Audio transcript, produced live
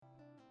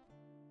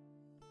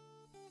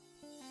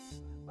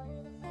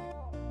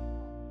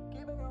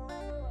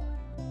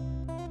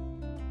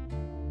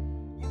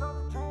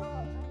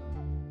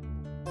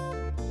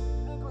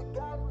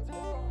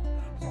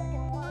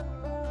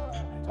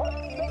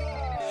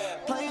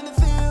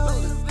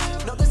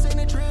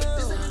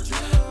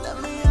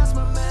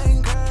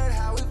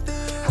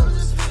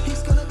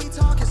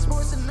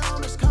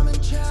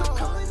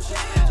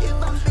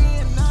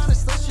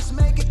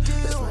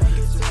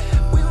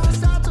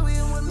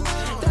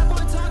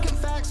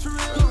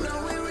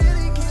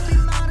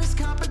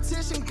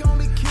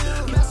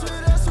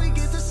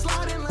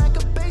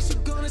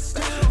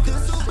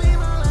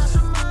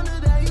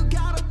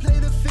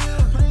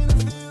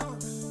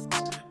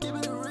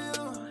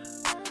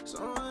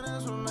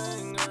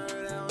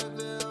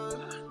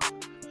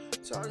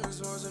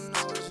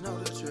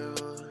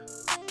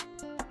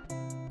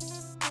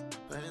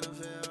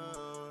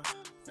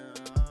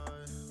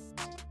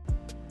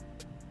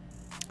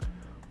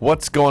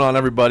What's going on,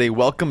 everybody?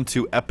 Welcome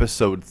to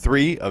episode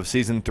 3 of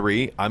season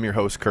 3. I'm your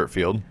host, Kurt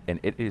Field. And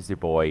it is your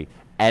boy,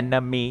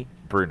 Enemy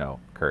Bruno.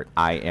 Kurt,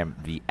 I am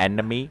the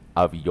enemy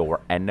of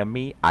your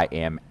enemy. I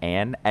am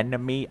an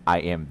enemy. I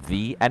am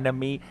the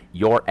enemy.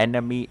 Your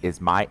enemy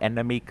is my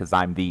enemy because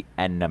I'm the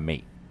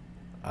enemy.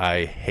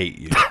 I hate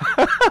you.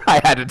 I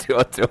had to do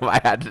it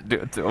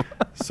to him.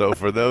 So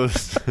for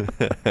those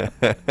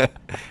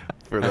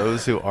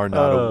who are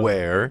not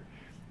aware,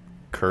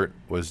 Kurt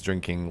was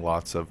drinking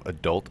lots of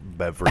adult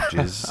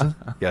beverages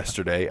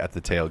yesterday at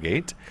the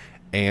tailgate,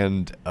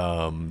 and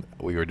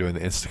we were doing the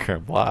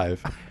Instagram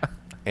live,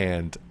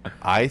 and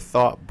I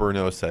thought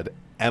Bruno said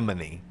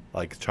Emily,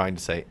 like trying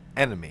to say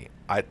enemy.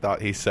 I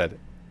thought he said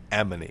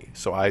Emily,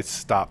 so I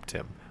stopped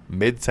him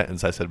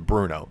mid-sentence. I said,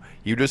 Bruno,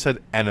 you just said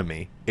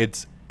enemy.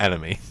 It's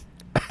enemy.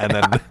 And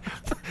then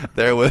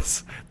there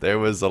was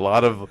a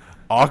lot of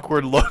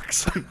awkward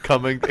looks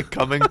coming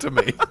to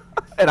me.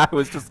 And I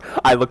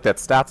looked at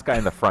Stats Guy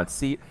in the front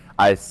seat.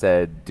 I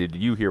said, did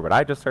you hear what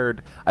I just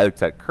heard? I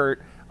looked at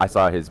Kurt. I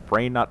saw his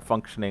brain not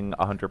functioning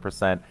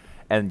 100%.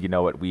 And you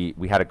know what? We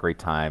had a great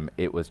time.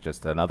 It was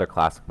just another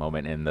classic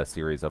moment in the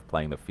series of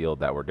Playing the Field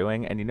that we're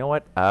doing. And you know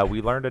what?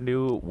 We learned a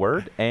new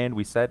word, and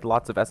we said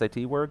lots of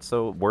SAT words.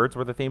 So words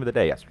were the theme of the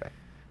day yesterday.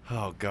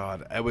 Oh,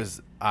 God.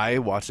 I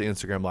watched the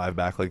Instagram live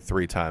back like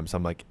 3 times.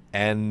 I'm like,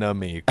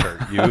 enemy,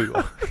 Kurt.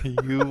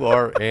 You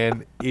are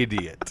an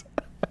idiot.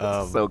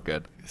 So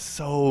good.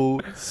 So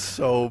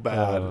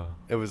bad.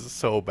 It was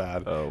so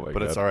bad. Oh, my but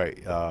God. It's all right.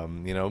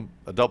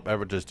 Adult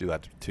beverages do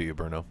that to you,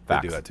 Bruno.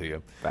 Facts. They do that to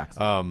you. Facts.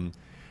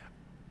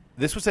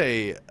 This was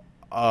there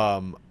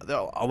are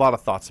a lot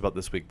of thoughts about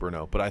this week,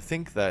 Bruno, but I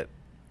think that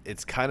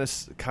it's kind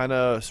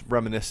of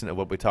reminiscent of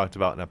what we talked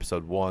about in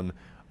episode 1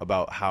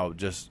 about how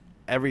just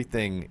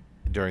everything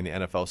during the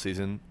NFL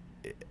season,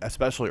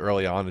 especially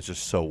early on, is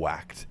just so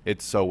whacked.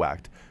 It's so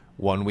whacked.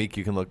 One week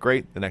you can look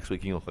great, the next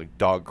week you can look like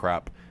dog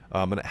crap,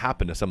 and it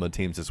happened to some of the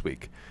teams this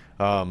week.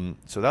 So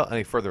without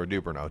any further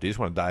ado, Bruno, do you just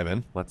want to dive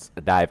in? Let's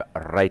dive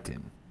right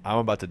in. I'm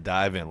about to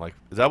dive in. Like,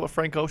 is that what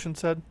Frank Ocean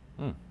said?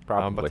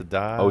 Probably. I'm about to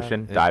dive.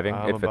 Ocean, diving,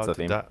 it fits the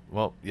theme.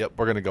 Well, yep,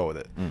 we're going to go with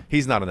it.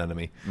 He's not an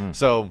enemy.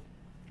 So,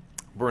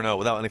 Bruno,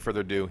 without any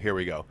further ado, here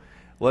we go.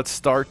 Let's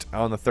start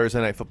on the Thursday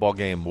Night Football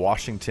game,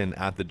 Washington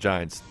at the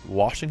Giants.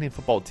 Washington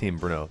football team,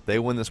 Bruno, they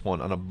win this one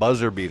on a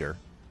buzzer beater.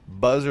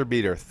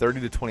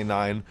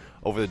 30-29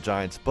 over the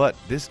Giants. But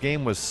this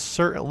game was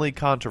certainly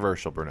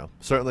controversial, Bruno.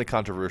 Certainly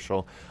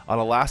controversial. On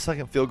a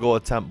last-second field goal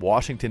attempt,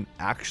 Washington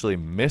actually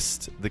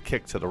missed the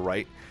kick to the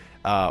right.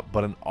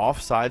 But an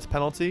offsides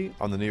penalty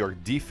on the New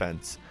York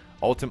defense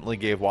ultimately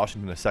gave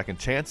Washington a second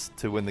chance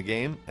to win the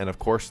game. And, of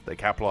course, they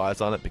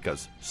capitalized on it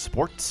because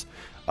sports.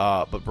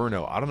 But,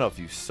 Bruno, I don't know if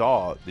you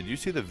saw. Did you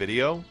see the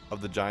video of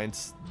the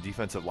Giants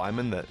defensive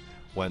lineman that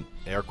went,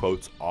 air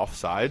quotes,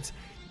 offsides?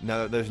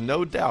 Now, there's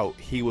no doubt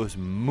he was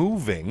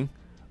moving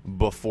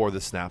before the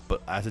snap.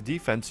 But as a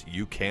defense,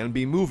 you can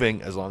be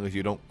moving as long as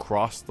you don't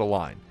cross the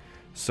line.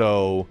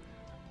 So,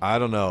 I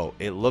don't know.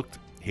 It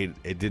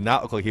did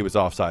not look like he was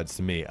offsides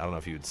to me. I don't know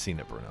if you had seen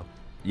it, Bruno.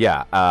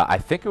 Yeah, I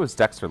think it was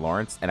Dexter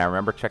Lawrence, and I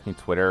remember checking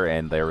Twitter,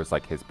 and there was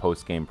like his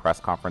post-game press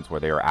conference where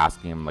they were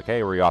asking him, like,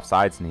 hey, were you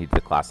offsides? And he did the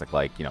classic,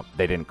 like,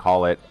 they didn't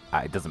call it.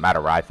 It doesn't matter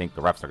what I think.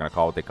 The refs are going to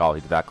call what they call. He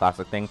did that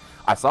classic thing.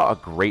 I saw a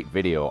great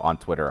video on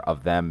Twitter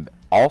of them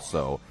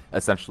also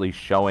essentially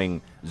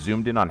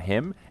zoomed in on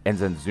him and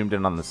then zoomed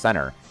in on the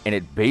center, and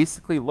it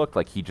basically looked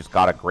like he just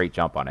got a great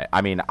jump on it.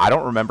 I mean, I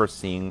don't remember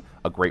seeing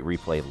a great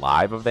replay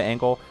live of the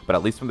angle, but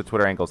at least from the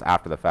Twitter angles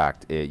after the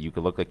fact, you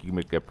could look like you could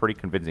make a pretty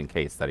convincing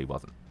case that he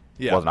wasn't.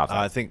 Yeah, wasn't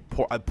outside. I think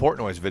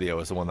Portnoy's video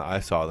is the one that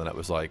I saw. Then it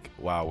was like,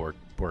 wow,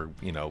 we're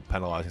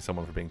penalizing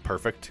someone for being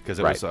perfect because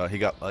it was he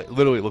got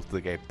literally looked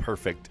like a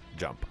perfect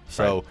jump.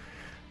 So. Right.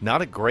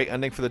 Not a great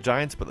ending for the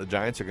Giants, but the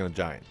Giants are going to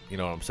giant. You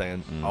know what I'm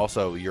saying?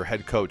 Also, your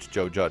head coach,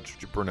 Joe Judge,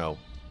 Bruno,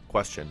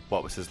 question,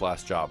 what was his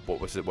last job? What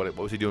was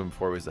he doing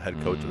before he was the head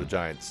coach of the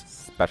Giants?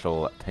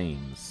 Special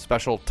teams.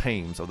 Special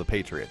teams of the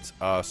Patriots.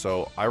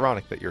 So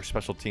ironic that your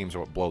special teams are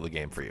what blow the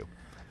game for you.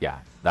 Yeah,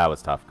 that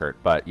was tough,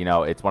 Kurt. But,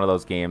 it's one of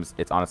those games.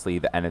 It's honestly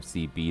the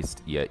NFC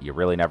beast. You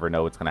really never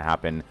know what's going to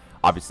happen.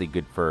 Obviously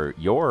good for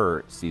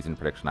your season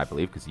prediction, I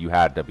believe, because you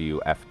had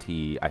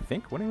WFT, I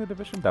think, winning the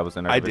division. That was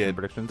in our division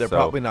prediction. They're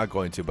probably not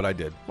going to, but I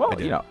did. Well, I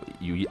did.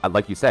 You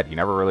like you said, you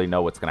never really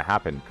know what's going to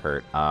happen,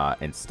 Kurt.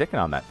 And sticking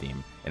on that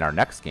theme, in our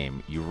next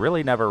game, you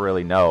really never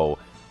really know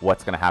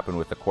what's going to happen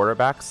with the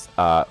quarterbacks.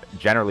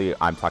 Generally,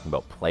 I'm talking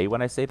about play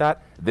when I say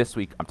that. This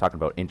week, I'm talking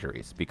about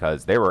injuries,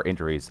 because there were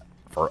injuries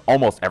for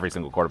almost every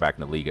single quarterback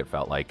in the league, it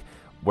felt like.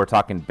 We're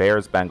talking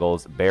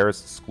Bears-Bengals. Bears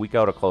squeak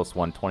out a close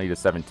one,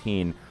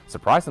 20-17.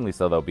 Surprisingly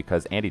so, though,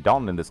 because Andy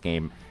Dalton in this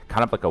game,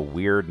 kind of like a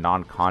weird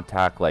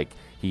non-contact,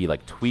 he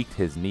tweaked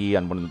his knee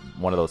on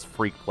one of those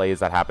freak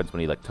plays that happens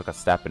when he took a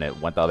step and it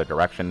went the other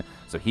direction.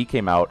 So he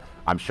came out.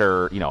 I'm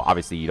sure,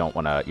 obviously you're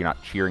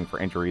not cheering for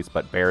injuries,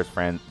 but Bears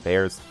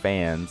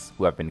fans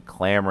who have been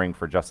clamoring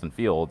for Justin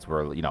Fields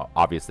were,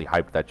 obviously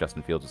hyped that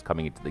Justin Fields was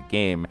coming into the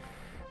game.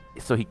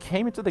 So he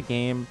came into the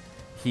game.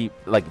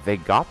 they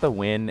got the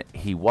win.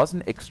 He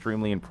wasn't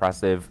extremely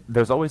impressive.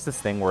 There's always this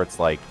thing where it's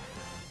like,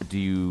 do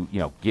you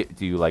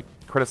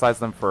criticize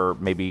them for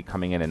maybe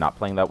coming in and not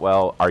playing that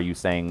well? Are you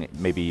saying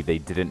maybe they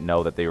didn't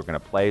know that they were going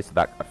to play, so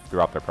that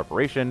threw off their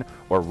preparation?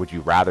 Or would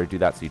you rather do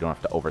that so you don't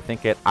have to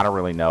overthink it? I don't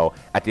really know.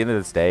 At the end of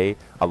this day,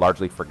 a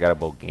largely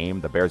forgettable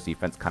game. The Bears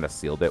defense kind of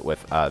sealed it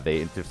with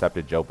they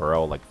intercepted Joe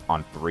Burrow like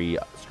on 3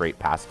 straight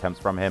pass attempts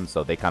from him.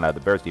 So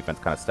the Bears defense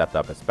kind of stepped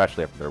up,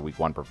 especially after their week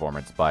 1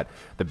 performance. But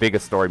the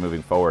biggest story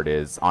moving forward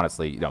is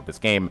honestly, this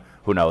game,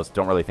 who knows?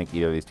 Don't really think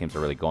either of these teams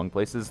are really going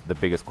places. The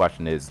biggest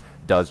question is,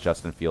 does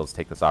Justin Fields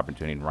take this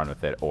opportunity and run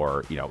with it?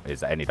 Or,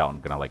 is Andy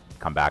Dalton going to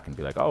come back and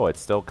be like, oh, it's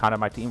still kind of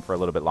my team for a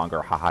little bit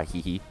longer. Ha ha hee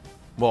hee.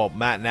 Well,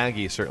 Matt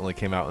Nagy certainly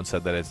came out and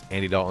said that it's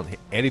Andy Dalton.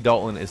 Andy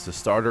Dalton is the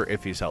starter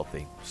if he's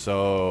healthy.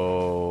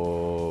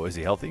 So is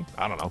he healthy?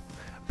 I don't know.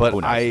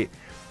 But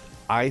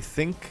I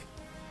think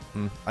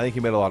he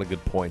made a lot of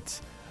good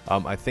points.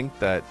 I think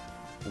that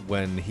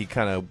when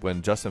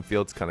Justin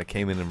Fields kind of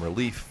came in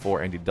relief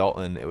for Andy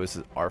Dalton, it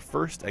was our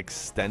first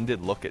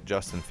extended look at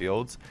Justin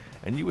Fields.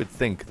 And you would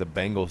think the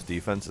Bengals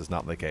defense is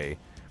not like a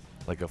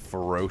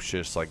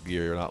ferocious,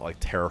 you're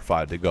not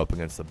terrified to go up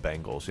against the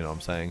Bengals, you know what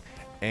I'm saying?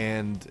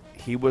 And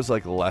he was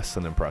less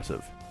than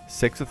impressive.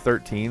 6 of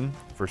 13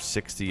 for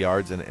 60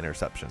 yards and an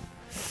interception.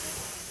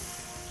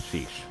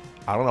 Sheesh.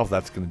 I don't know if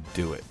that's going to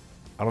do it.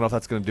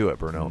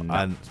 Bruno. No.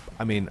 And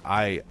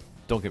I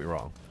don't get me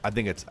wrong. I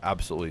think it's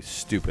absolutely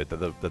stupid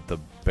that the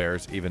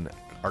Bears even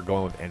are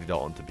going with Andy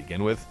Dalton to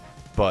begin with.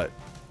 But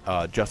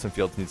Justin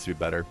Fields needs to be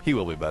better. He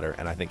will be better,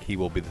 and I think he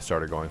will be the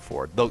starter going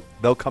forward.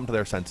 They'll come to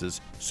their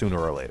senses sooner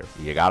or later.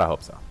 You gotta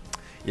hope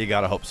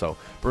so.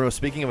 Bruno,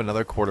 speaking of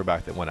another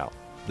quarterback that went out,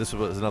 this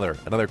was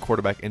another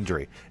quarterback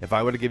injury. If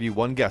I were to give you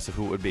one guess of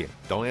who it would be,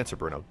 don't answer,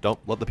 Bruno. Don't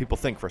let the people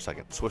think for a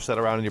second. Switch that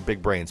around in your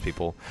big brains,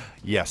 people.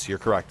 Yes, you're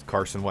correct.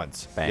 Carson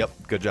Wentz. Bang. Yep,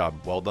 good job.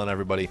 Well done,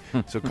 everybody.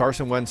 So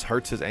Carson Wentz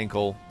hurts his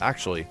ankle.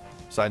 Actually,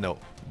 side note,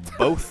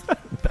 both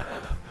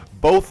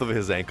of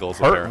his ankles.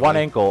 Hurt apparently. one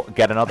ankle,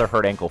 get another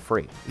hurt ankle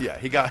free. Yeah,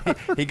 he got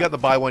the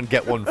buy one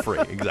get one free.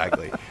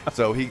 Exactly.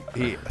 So he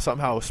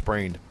somehow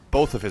sprained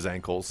both of his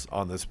ankles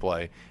on this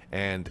play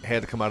and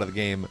had to come out of the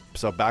game.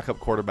 So backup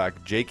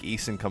quarterback Jake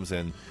Eason comes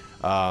in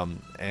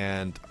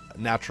and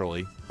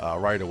naturally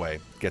right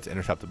away gets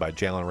intercepted by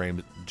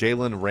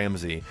Jalen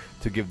Ramsey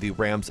to give the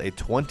Rams a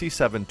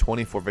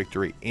 27-24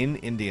 victory in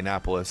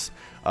Indianapolis.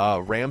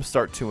 Rams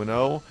start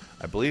 2-0.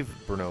 I believe,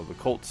 Bruno, the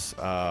Colts,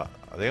 are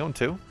they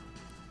 0-2?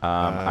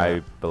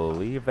 I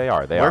believe they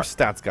are. Where's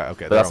stats guy?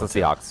 Okay, but that's the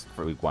Seahawks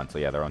for week 1, so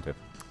yeah, they're 0-2.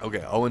 Okay,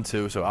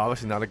 0-2, so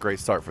obviously not a great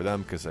start for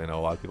them because I know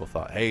a lot of people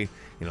thought, hey,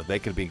 they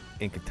could be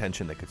in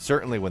contention. They could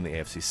certainly win the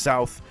AFC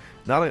South.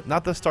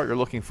 Not the start you're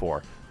looking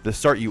for. The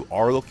start you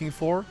are looking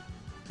for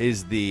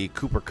is the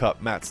Cooper Kupp,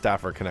 Matt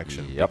Stafford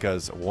connection. Yep.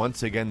 Because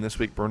once again this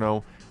week,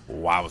 Bruno,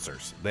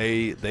 wowzers.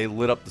 They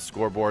lit up the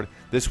scoreboard.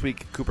 This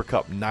week, Cooper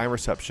Kupp, 9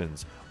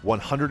 receptions,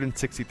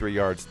 163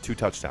 yards, 2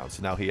 touchdowns.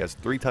 So now he has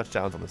 3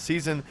 touchdowns on the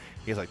season.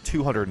 He has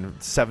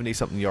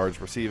 270-something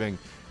yards receiving.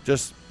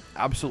 Just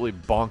absolutely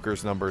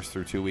bonkers numbers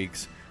through 2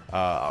 weeks.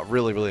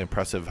 Really, really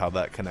impressive how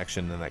that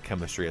connection and that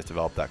chemistry has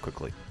developed that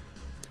quickly.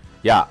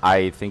 Yeah,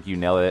 I think you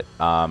nailed it.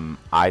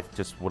 I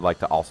just would like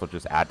to also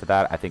just add to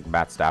that. I think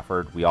Matt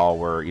Stafford, we all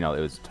were, it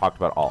was talked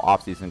about all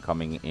offseason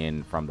coming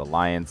in from the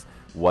Lions.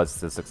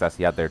 Was the success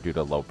he had there due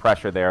to low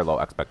pressure there, low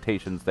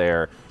expectations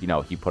there?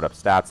 He put up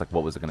stats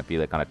what was it going to be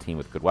like on a team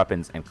with good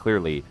weapons? And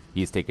clearly,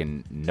 he's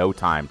taken no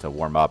time to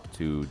warm up,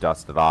 to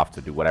dust it off,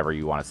 to do whatever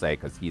you want to say,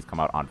 because he's come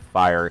out on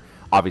fire.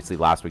 Obviously,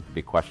 last week the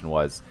big question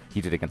was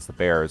he did against the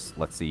Bears.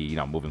 Let's see,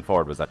 moving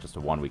forward, was that just a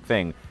 1 week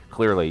thing?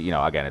 Clearly,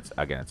 again, it's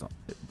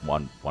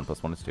 1 +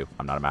 1 is 2.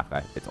 I'm not a math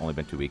guy. It's only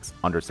been 2 weeks.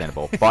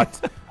 Understandable,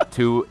 but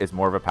 2 is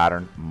more of a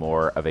pattern,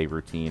 more of a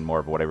routine, more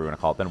of whatever you want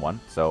to call it than 1.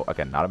 So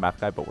again, not a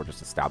math guy, but we're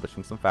just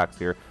establishing some facts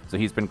here. So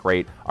he's been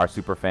great. Our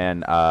Super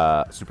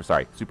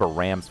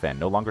Rams fan,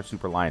 no longer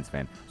Super Lions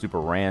fan, Super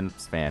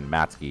Rams fan,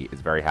 Matsky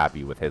is very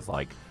happy with his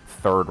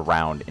 3rd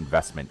round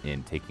investment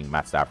in taking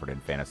Matt Stafford in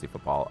fantasy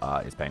football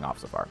is paying off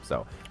so far.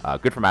 So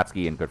good for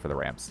Matsky and good for the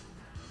Rams.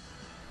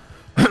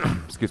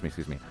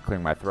 Excuse me,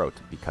 clearing my throat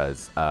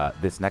because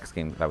this next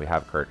game that we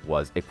have, Kurt,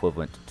 was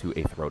equivalent to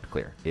a throat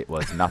clear. It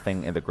was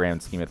nothing in the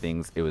grand scheme of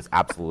things. It was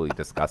absolutely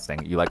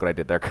disgusting. You like what I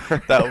did there,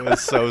 Kurt? That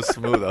was so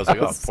smooth.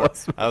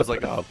 I was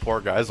like, oh,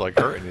 poor guy's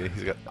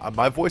hurting.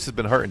 My voice has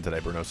been hurting today,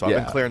 Bruno, so I've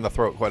been clearing the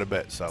throat quite a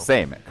bit. So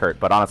same, Kurt.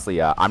 But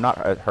honestly, I'm not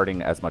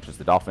hurting as much as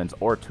the Dolphins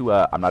or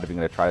Tua. I'm not even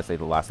going to try to say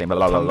the last name.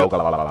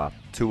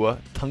 Tua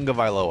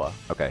Tagovailoa.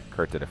 Okay,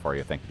 Kurt did it for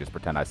you. Thank you. Just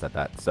pretend I said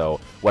that.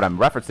 So what I'm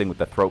referencing with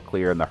the throat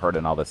clear and the hurt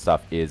and all this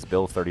stuff is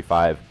Bills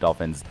 35,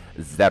 Dolphins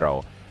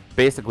 0.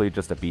 Basically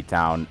just a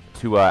beatdown.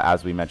 Tua,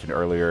 as we mentioned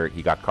earlier,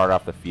 he got carted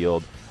off the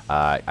field.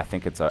 I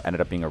think it's ended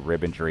up being a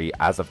rib injury.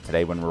 As of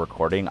today when we're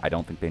recording, I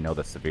don't think they know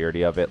the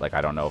severity of it. I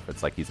don't know if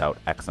it's he's out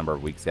X number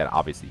of weeks yet.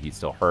 Obviously, he's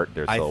still hurt.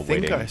 They're still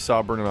waiting. I think I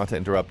saw, Bruno, not to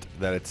interrupt,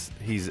 that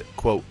he's,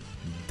 quote,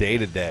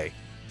 day-to-day.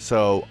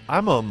 So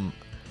I'm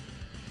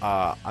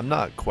I'm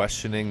not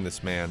questioning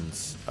this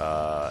man's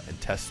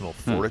intestinal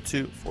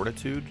fortitude.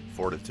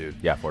 Fortitude.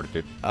 Yeah,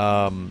 fortitude.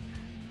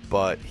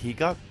 But he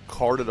got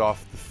carted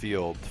off the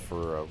field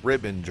for a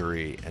rib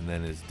injury and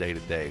then his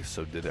day-to-day.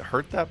 So did it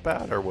hurt that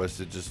bad, or was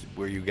it just,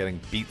 were you getting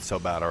beat so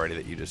bad already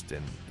that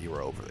you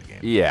were over the game?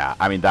 Yeah,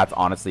 I mean, that's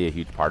honestly a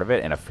huge part of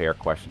it and a fair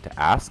question to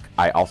ask.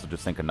 I also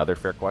just think another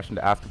fair question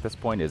to ask at this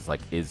point is, like,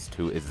 is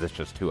this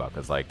just Tua?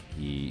 Because, like,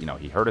 he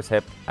hurt his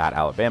hip at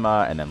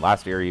Alabama, and then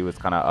last year he was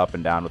kind of up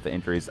and down with the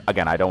injuries.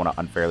 Again, I don't want to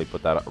unfairly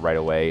put that right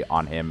away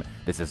on him.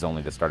 This is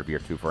only the start of year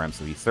 2 for him,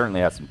 so he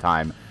certainly has some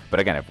time. But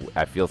again,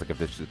 it feels like if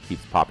this just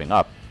keeps popping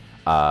up,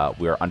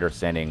 we are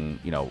understanding,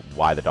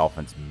 why the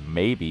Dolphins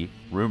may be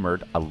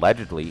rumored,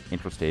 allegedly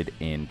interested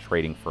in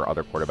trading for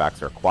other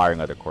quarterbacks or acquiring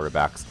other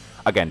quarterbacks.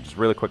 Again, just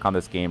really quick on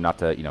this game, not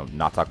to,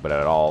 not talk about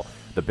it at all.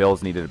 The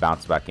Bills needed a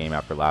bounce-back game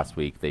after last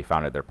week. They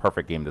found it their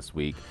perfect game this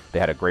week. They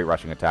had a great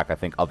rushing attack. I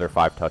think other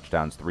 5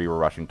 touchdowns, 3 were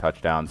rushing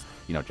touchdowns.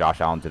 Josh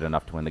Allen did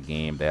enough to win the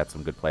game. They had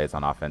some good plays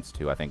on offense,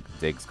 too. I think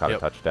Diggs caught a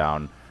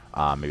touchdown.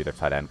 Maybe their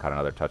tight end caught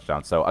another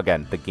touchdown. So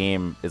again, the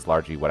game is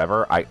largely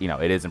whatever.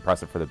 It is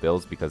impressive for the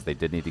Bills because they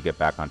did need to get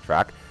back on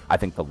track. I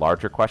think the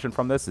larger question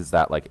from this is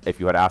that, like,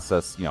 if you had asked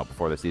us,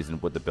 before the season,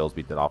 would the Bills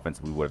beat the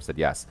Dolphins, we would have said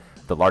yes.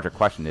 The larger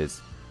question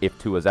is, if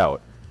Tua's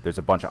out, there's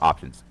a bunch of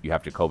options. You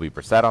have Jacoby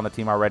Brissett on the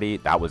team already.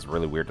 That was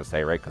really weird to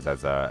say, right? Because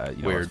as a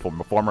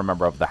former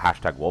member of the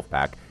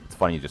 #Wolfpack, it's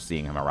funny just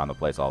seeing him around the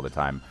place all the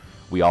time.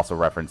 We also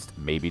referenced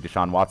maybe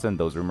Deshaun Watson.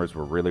 Those rumors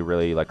were really,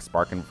 really, like,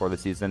 sparking before the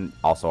season.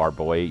 Also, our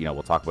boy,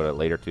 we'll talk about it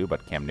later too,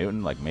 but Cam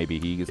Newton, like, maybe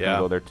he's going to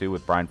go there too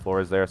with Brian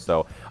Flores there.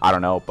 So I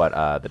don't know,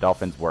 but the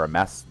Dolphins were a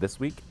mess this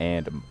week,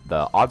 and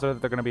the odds are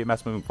that they're going to be a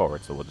mess moving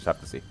forward. So we'll just have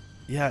to see.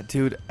 Yeah,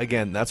 dude.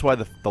 Again, that's why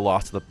the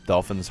loss to the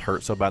Dolphins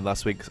hurt so bad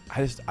last week.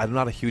 I'm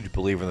not a huge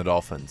believer in the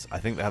Dolphins. I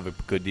think they have a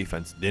good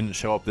defense. Didn't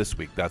show up this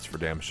week, that's for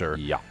damn sure.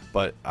 Yeah.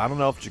 But I don't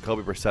know if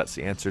Jacoby Brissett's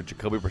the answer.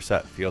 Jacoby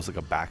Brissett feels like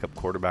a backup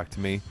quarterback to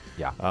me.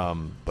 Yeah.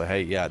 But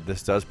hey, yeah,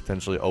 this does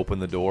potentially open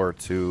the door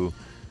to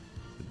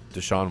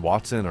Deshaun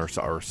Watson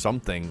or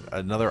something,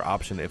 another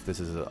option if this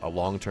is a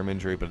long-term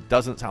injury. But it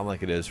doesn't sound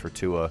like it is for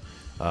Tua,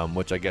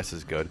 which I guess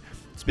is good.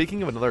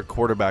 Speaking of another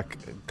quarterback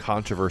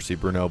controversy,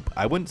 Bruno,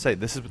 I wouldn't say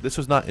this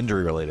was not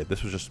injury related.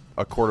 This was just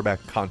a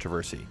quarterback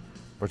controversy.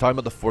 We're talking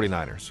about the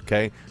 49ers,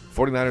 okay?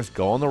 49ers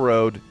go on the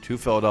road to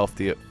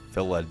Philadelphia.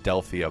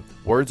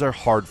 Words are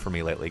hard for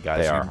me lately,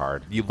 guys. They are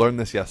hard. You learned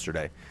this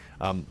yesterday.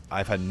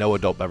 I've had no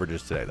adult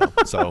beverages today,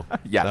 though. So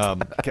yeah.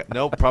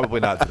 No,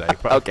 probably not today.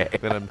 Okay.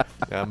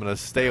 I'm going to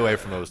stay away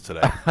from those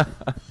today.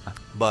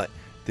 But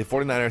the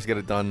 49ers get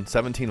it done,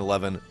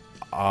 17-11.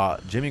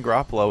 Jimmy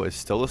Garoppolo is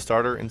still a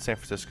starter in San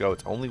Francisco.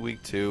 It's only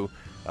week 2.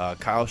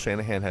 Kyle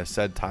Shanahan has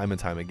said time and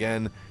time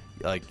again,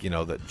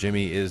 that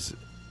Jimmy is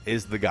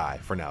the guy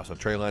for now. So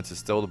Trey Lance is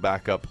still the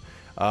backup.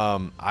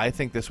 I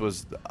think this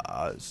was,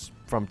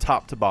 from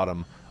top to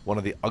bottom, one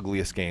of the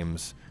ugliest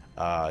games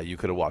you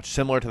could have watched.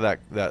 Similar to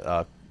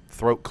that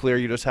throat clear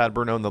you just had,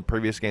 Bruno, in the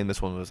previous game.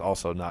 This one was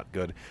also not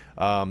good.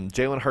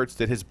 Jalen Hurts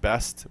did his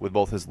best with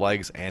both his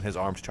legs and his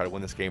arms to try to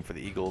win this game for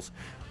the Eagles.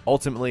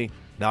 Ultimately,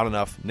 not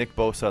enough. Nick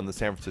Bosa and the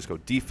San Francisco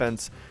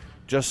defense,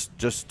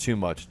 just too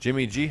much.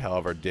 Jimmy G,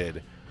 however,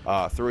 did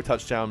threw a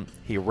touchdown.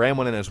 He ran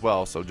one in as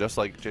well. So just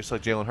like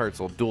Jalen Hurts,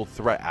 a little dual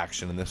threat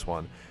action in this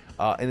one.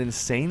 An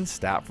insane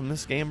stat from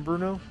this game,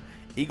 Bruno.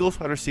 Eagles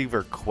wide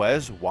receiver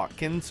Quez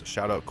Watkins,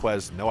 shout out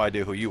Quez, no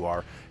idea who you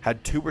are,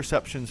 had 2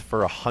 receptions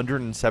for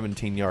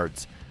 117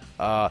 yards.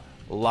 A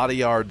lot of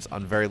yards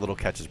on very little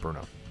catches,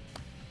 Bruno.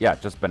 Yeah,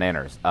 just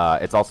bananas.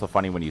 It's also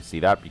funny when you see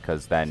that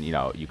because then,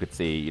 you could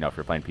see, if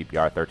you're playing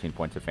PPR, 13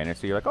 points of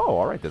fantasy, you're like, oh,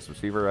 all right, this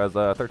receiver has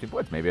 13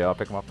 points. Maybe I'll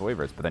pick him off the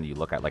waivers. But then you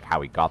look at, like,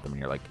 how he got them, and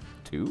you're like,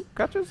 2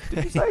 catches,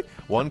 did you say?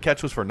 1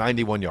 catch was for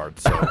 91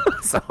 yards.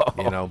 So,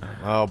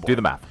 oh boy. Do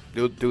the math.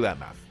 Do that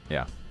math.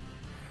 Yeah.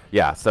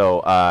 Yeah,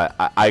 so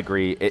I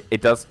agree.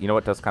 It does,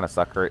 what does kind of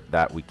suck, Kurt,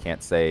 that we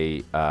can't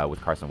say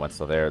with Carson Wentz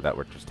still there that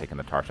we're just taking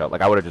the Tarsh out.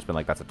 Like, I would have just been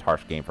like, that's a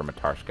Tarsh game from a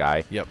Tarsh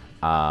guy. Yep.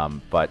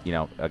 But,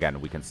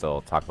 again, we can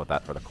still talk about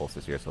that for the Colts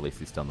this year, so at least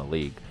he's still in the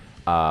league.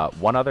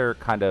 One other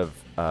kind of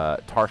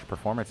Tarsh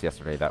performance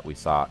yesterday that we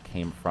saw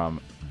came from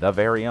the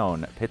very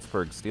own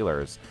Pittsburgh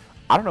Steelers.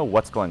 I don't know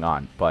what's going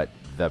on, but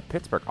the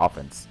Pittsburgh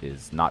offense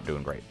is not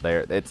doing great.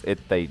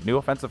 They new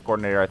offensive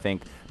coordinator, I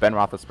think. Ben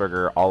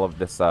Roethlisberger, all of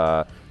this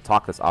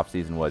talk this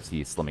offseason was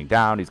he's slimming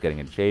down, he's getting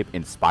in shape,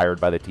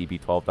 inspired by the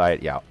TB12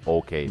 diet. Yeah,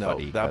 okay, no,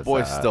 buddy. That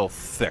boy's still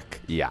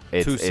thick. Yeah,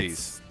 2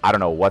 C's. I don't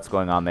know what's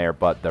going on there,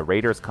 but the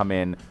Raiders come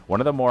in,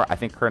 one of the more, I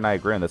think Kurt and I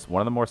agree on this, one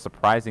of the more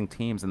surprising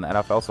teams in the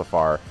NFL so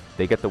far.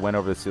 They get the win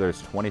over the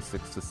Steelers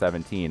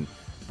 26-17.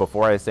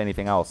 before I say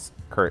anything else,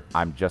 Kurt,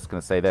 I'm just going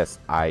to say this.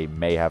 I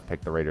may have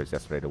picked the Raiders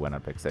yesterday to win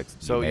on pick 6.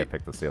 So you may have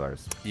picked the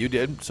Steelers. You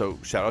did. So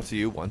shout out to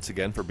you once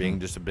again for being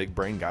just a big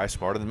brain guy,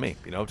 smarter than me.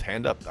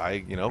 Hand up.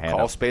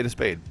 Call a spade a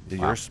spade.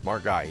 You're a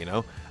smart guy,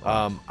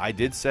 I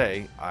did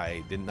say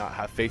I did not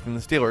have faith in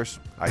the Steelers.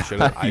 I should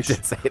have. I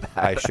did say that.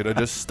 I should have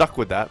just stuck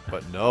with that.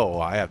 But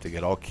no, I have to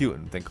get all cute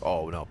and think,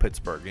 oh, no,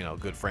 Pittsburgh,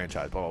 good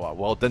franchise, blah, blah, blah.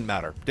 Well, it didn't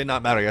matter. Did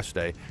not matter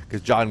yesterday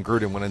because John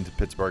Gruden went into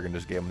Pittsburgh and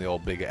just gave him the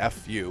old big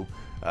F you.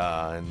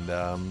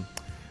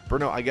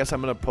 Bruno, I guess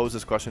I'm going to pose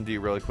this question to you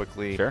really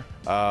quickly. Sure.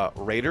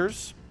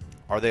 Raiders,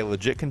 are they a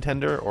legit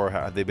contender or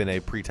have they been a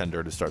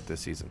pretender to start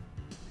this season?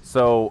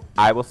 So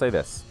I will say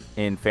this.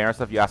 In fairness,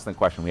 if you ask the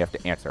question, we have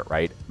to answer it,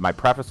 right? My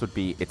preface would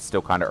be it's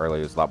still kind of early.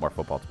 There's a lot more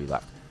football to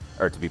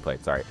be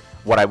played. Sorry.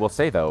 What I will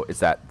say, though, is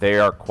that they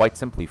are quite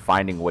simply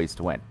finding ways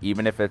to win.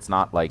 Even if it's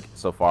not like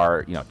so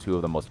far, two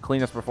of the most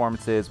cleanest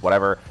performances,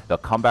 whatever, they'll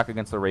come back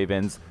against the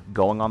Ravens,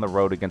 going on the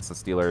road against the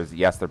Steelers.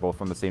 Yes, they're both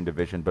from the same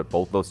division, but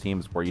both those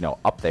teams were,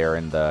 up there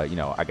in the,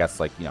 I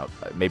guess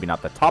maybe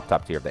not the top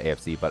tier of the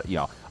AFC, but,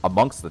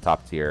 amongst the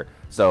top tier.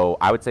 So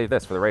I would say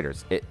this for the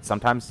Raiders.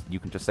 Sometimes you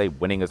can just say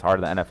winning is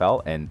hard in the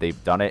NFL, and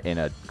they've done it in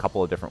a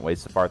couple of different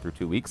ways so far through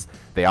 2 weeks.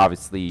 They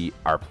obviously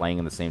are playing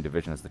in the same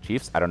division as the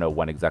Chiefs. I don't know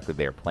when exactly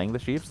they are playing the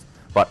Chiefs,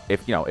 but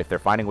if they're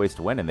finding ways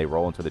to win and they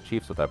roll into the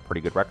Chiefs with a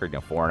pretty good record,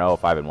 4-0,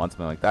 5-1,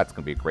 something like that, it's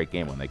going to be a great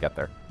game when they get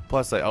there.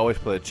 Plus, they always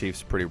play the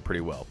Chiefs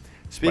pretty well.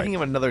 Speaking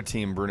of another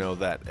team, Bruno,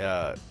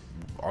 that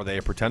are they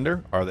a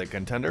pretender? Are they a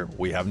contender?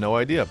 We have no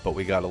idea, but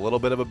we got a little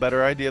bit of a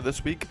better idea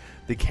this week.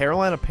 The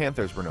Carolina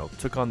Panthers, Bruno,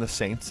 took on the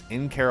Saints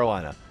in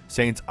Carolina.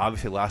 Saints,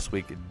 obviously, last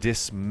week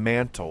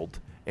dismantled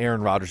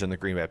Aaron Rodgers and the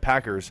Green Bay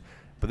Packers.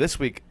 But this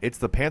week, it's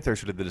the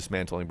Panthers who did the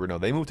dismantling, Bruno.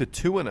 They moved to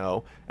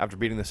 2-0 after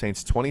beating the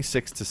Saints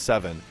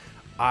 26-7.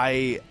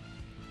 I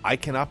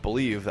cannot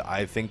believe that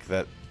I think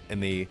that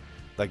the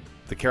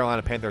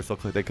Carolina Panthers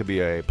look like they could be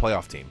a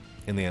playoff team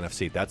in the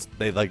NFC.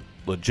 They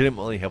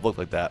legitimately have looked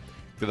like that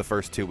through the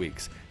first 2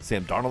 weeks.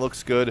 Sam Darnold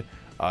looks good.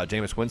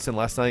 Jameis Winston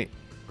last night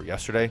or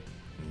yesterday,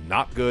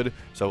 not good.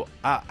 So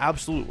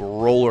absolute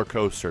roller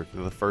coaster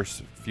through the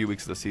first few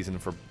weeks of the season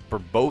for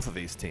both of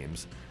these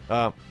teams.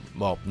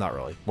 Well, not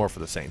really. More for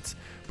the Saints.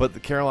 But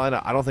the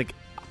Carolina, I don't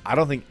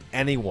think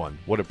anyone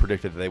would have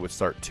predicted that they would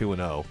start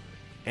 2-0,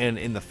 and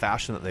in the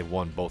fashion that they've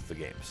won both the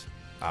games.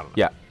 I don't know.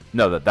 Yeah.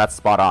 No, that's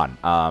spot on.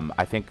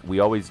 I think we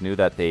always knew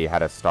that they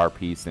had a star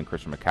piece in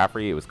Christian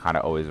McCaffrey. It was kind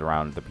of always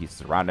around the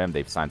pieces around him.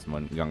 They've signed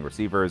some young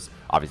receivers.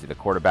 Obviously, the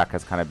quarterback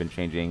has kind of been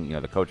changing.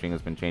 The coaching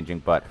has been changing.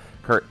 But,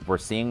 Kurt, we're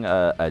seeing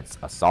a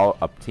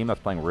team that's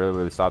playing really,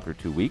 really solid through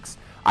 2 weeks.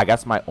 I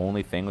guess my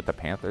only thing with the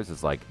Panthers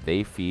is,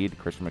 they feed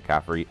Christian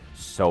McCaffrey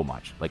so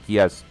much. He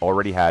has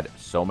already had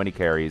so many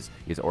carries.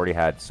 He's already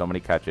had so many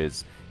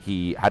catches.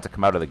 He had to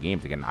come out of the game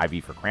to get an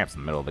IV for cramps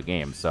in the middle of the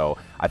game. So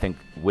I think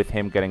with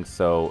him getting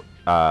so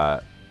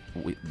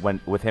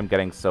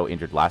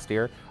injured last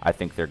year, I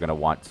think they're going to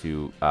want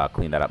to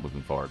clean that up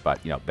moving forward.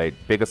 But the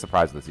biggest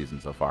surprise of the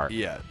season so far.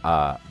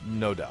 Yeah,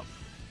 no doubt.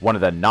 One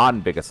of the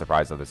non-biggest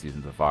surprises of the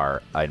season so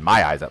far, in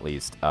my eyes at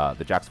least,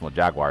 the Jacksonville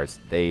Jaguars.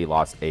 They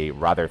lost a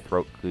rather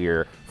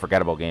throat-clear,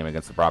 forgettable game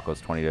against the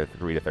Broncos,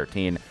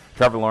 23-13.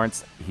 Trevor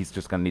Lawrence, he's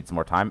just going to need some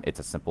more time. It's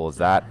as simple as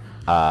that.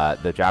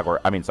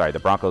 The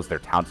Broncos, they're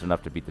talented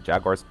enough to beat the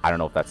Jaguars. I don't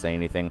know if that's saying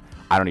anything.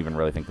 I don't even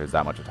really think there's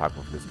that much to talk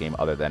about for this game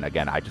other than,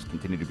 again, I just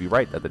continue to be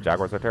right that the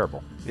Jaguars are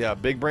terrible. Yeah,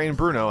 big brain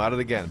Bruno at it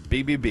again.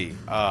 BBB.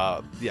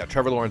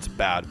 Trevor Lawrence,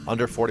 bad.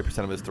 Under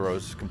 40% of his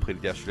throws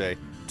completed yesterday.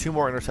 2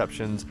 more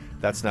interceptions.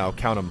 That's now,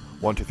 count them,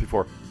 1, 2, 3,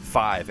 4,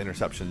 5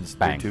 interceptions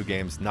through 2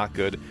 games. Not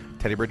good.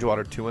 Teddy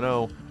Bridgewater,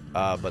 2-0.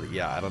 But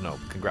yeah, I don't know.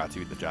 Congrats,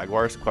 you beat the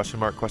Jaguars. Question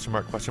mark.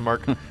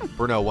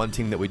 Bruno, one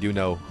team that we do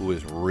know who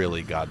is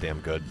really goddamn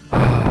good.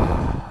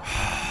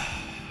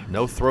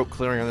 No throat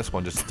clearing on this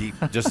one, just deep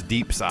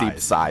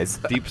sighs.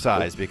 Deep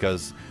sighs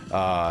because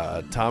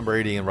Tom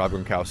Brady and Rob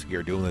Gronkowski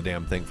are doing the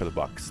damn thing for the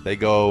Bucs. They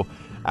go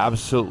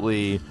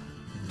absolutely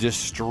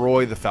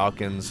destroy the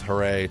Falcons.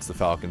 Hooray, it's the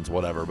Falcons,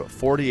 whatever. But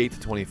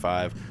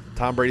 48-25.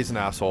 Tom Brady's an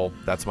asshole.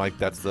 That's all I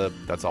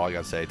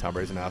gotta say. Tom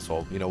Brady's an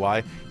asshole. You know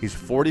why? He's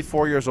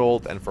 44 years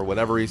old, and for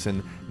whatever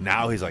reason,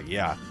 now he's like,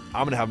 yeah,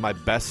 I'm gonna have my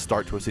best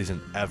start to a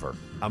season ever.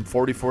 I'm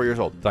 44 years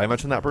old. Did I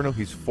mention that, Bruno?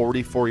 He's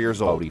 44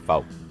 years old.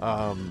 44.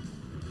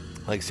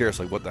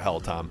 Seriously, what the hell,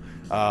 Tom?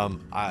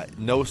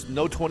 No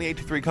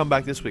 28-3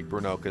 comeback this week,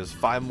 Bruno, because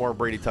 5 more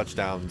Brady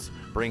touchdowns,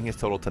 bringing his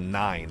total to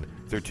 9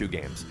 through 2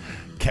 games.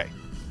 Okay.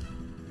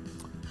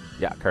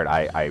 Yeah, Kurt,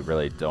 I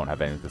really don't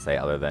have anything to say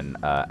other than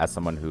as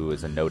someone who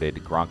is a noted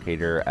Gronk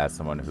hater, as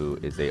someone who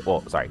is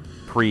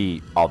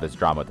pre all this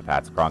drama with the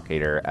Pats, Gronk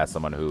hater, as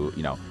someone who,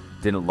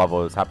 Didn't love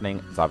what was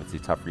happening. It's obviously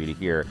tough for you to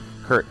hear.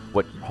 Kurt,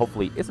 what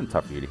hopefully isn't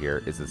tough for you to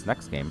hear is this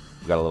next game.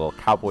 We got a little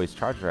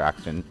Cowboys-Charger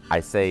action. I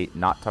say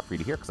not tough for you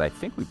to hear because I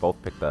think we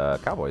both picked the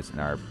Cowboys.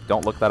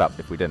 Don't look that up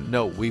if we didn't.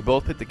 No, we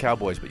both picked the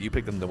Cowboys, but you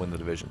picked them to win the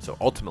division. So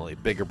ultimately,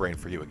 bigger brain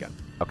for you again.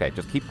 Okay,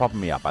 just keep pumping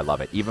me up. I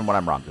love it. Even when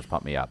I'm wrong, just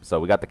pump me up. So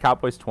we got the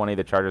Cowboys 20,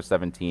 the Chargers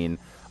 17.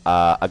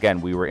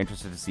 Again, we were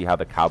interested to see how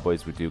the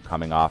Cowboys would do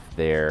coming off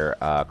their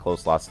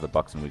close loss to the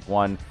Bucs in Week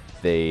 1.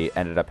 They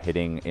ended up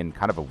hitting in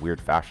kind of a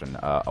weird fashion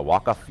a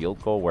walk-off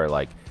field goal where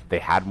like they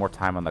had more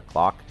time on the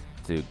clock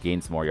to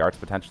gain some more yards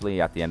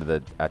potentially at the end of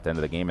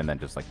the game, and then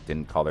just like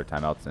didn't call their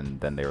timeouts, and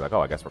then they were like,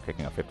 oh, I guess we're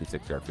kicking a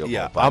 56-yard field goal.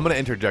 Yeah, I'm going to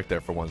interject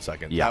there for 1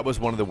 second. Yeah. That was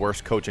one of the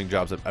worst coaching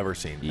jobs I've ever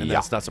seen, and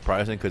that's not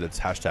surprising because it's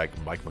hashtag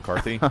Mike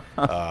McCarthy.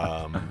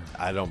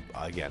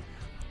 Again,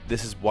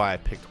 this is why I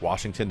picked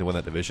Washington to win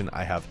that division.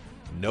 I have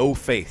no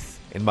faith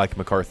in Mike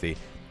McCarthy,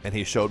 and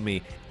he showed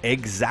me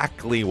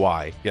exactly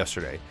why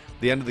yesterday.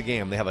 The end of the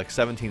game, they have like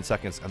 17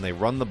 seconds, and they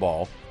run the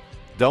ball,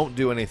 don't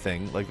do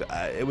anything. Like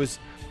it was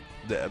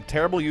the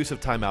terrible use of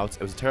timeouts.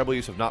 It was a terrible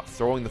use of not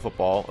throwing the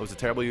football. It was a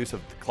terrible use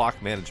of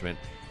clock management,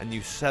 and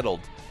you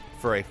settled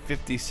for a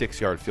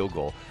 56-yard field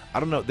goal. I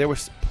don't know. There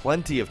was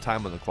plenty of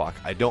time on the clock.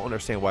 I don't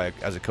understand why,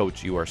 as a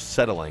coach, you are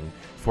settling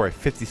for a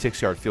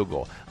 56-yard field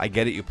goal. I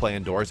get it. You play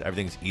indoors.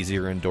 Everything's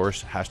easier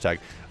indoors. Hashtag.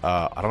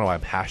 I don't know why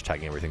I'm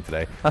hashtagging everything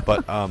today,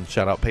 but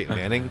shout out Peyton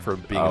Manning for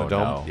being in a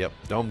dome. No. Yep,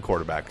 dome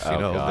quarterbacks.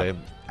 God. They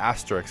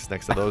asterisks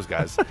next to those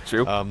guys.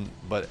 True.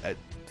 But at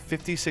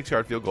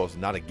 56-yard field goal is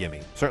not a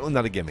gimme. Certainly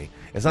not a gimme.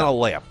 It's not a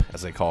layup,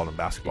 as they call it in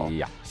basketball.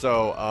 Yeah.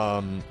 So,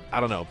 I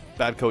don't know.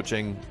 Bad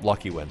coaching,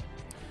 lucky win.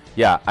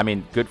 Yeah, I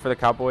mean, good for the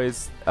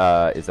Cowboys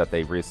is that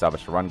they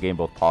reestablished a run game.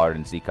 Both Pollard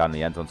and Zeke on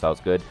the end zone, so that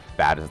was good.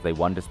 Bad is they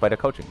won despite a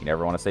coaching. You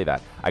never want to say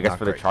that. I guess Not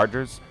for great. the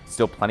Chargers,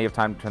 still plenty of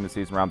time to turn the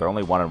season around. They're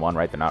only 1-1,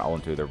 right? They're not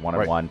 0-2. They're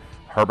 1-1. Right.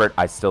 Herbert,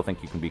 I still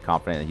think you can be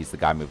confident that he's the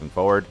guy moving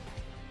forward.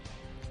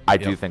 I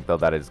do think, though,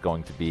 that is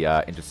going to be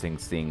interesting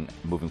seeing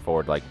moving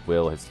forward. Like,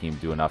 will his team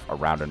do enough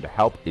around him to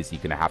help? Is he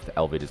going to have to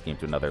elevate his game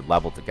to another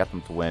level to get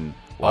them to win?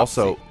 We'll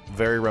Also,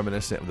 very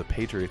reminiscent of the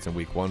Patriots in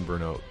Week 1,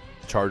 Bruno.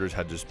 Chargers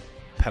had just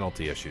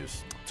penalty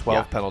issues.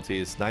 12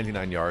 penalties,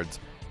 99 yards.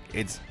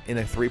 It's in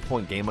a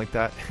 3-point game like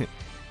that.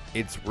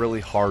 It's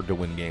really hard to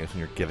win games when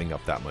you're giving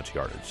up that much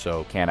yardage.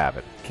 So can't have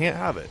it. Can't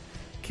have it.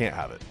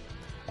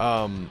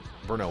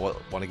 Bruno,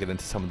 want to get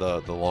into some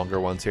of the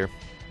longer ones here?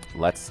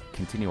 Let's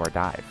continue our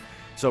dive.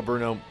 So,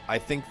 Bruno, I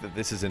think that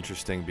this is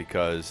interesting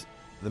because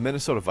the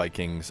Minnesota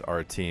Vikings are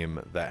a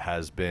team that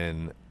has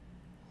been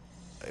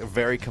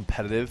very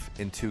competitive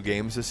in 2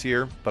 games this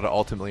year, but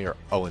ultimately are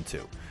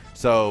 0-2.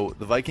 So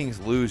the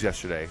Vikings lose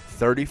yesterday,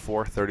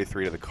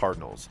 34-33 to the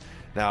Cardinals.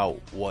 Now,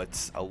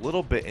 what's a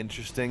little bit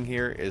interesting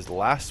here is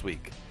last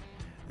week,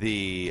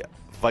 the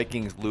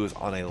Vikings lose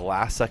on a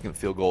last-second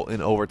field goal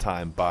in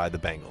overtime by the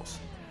Bengals.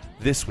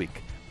 This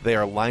week, they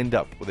are lined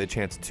up with a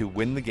chance to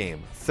win the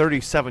game.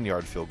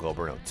 37-yard field goal,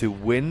 Bruno, to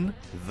win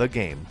the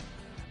game.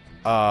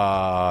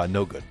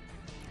 No good.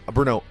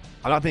 Bruno,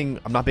 I'm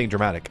not being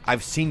dramatic.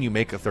 I've seen you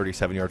make a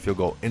 37-yard field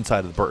goal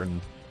inside of the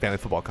Burton Family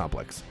Football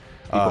Complex.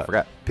 People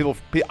forget.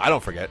 I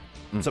don't forget.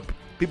 So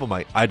people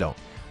might. I don't.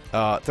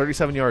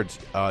 37 yards.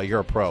 You're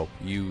a pro.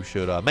 You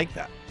should make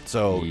that.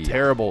 So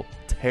terrible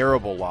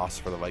loss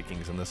for the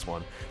Vikings in this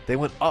one. They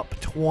went up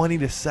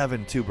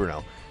 20-7 too,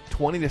 Bruno.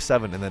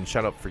 20-7, and then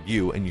shout out for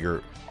you and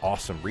your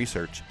awesome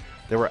research.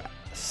 There were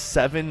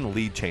 7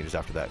 lead changes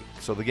after that.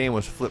 So the game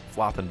was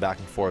flip-flopping back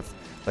and forth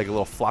like a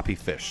little floppy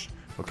fish.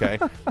 Okay,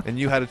 and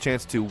you had a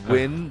chance to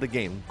win the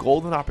game.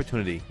 Golden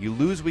opportunity. You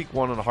lose week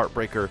 1 on a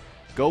heartbreaker.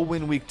 Go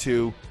win week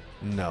 2.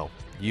 No,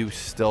 you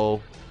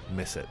still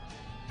miss it.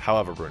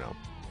 However, Bruno,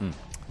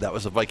 that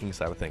was the Viking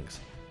side of things.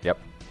 Yep.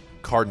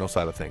 Cardinal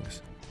side of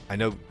things. I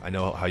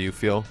know how you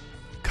feel.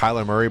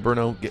 Kyler Murray,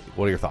 Bruno,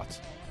 what are your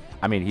thoughts?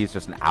 I mean, he's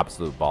just an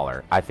absolute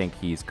baller. I think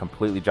he's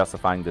completely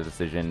justifying the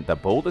decision. The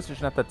bold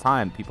decision at the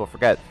time, people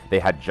forget, they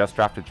had just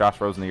drafted Josh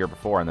Rosen the year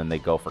before, and then they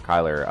go for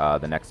Kyler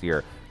the next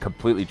year,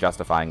 completely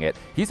justifying it.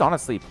 He's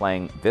honestly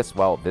playing this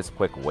well, this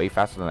quick, way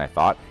faster than I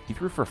thought. He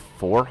threw for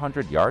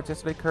 400 yards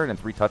yesterday, Kurt, and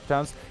 3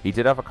 touchdowns. He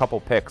did have a couple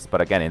picks, but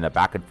again, in a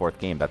back-and-forth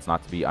game, that's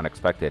not to be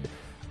unexpected.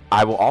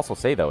 I will also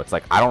say, though, it's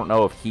like I don't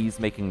know if he's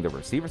making the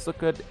receivers look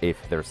good,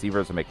 if the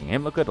receivers are making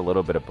him look good, a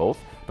little bit of both.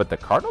 But the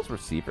Cardinals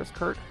receivers,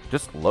 Kurt,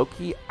 just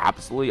low-key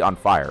absolutely on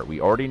fire.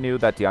 We already knew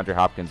that DeAndre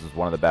Hopkins was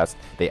one of the best.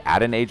 They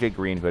add in A.J.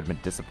 Green, who had been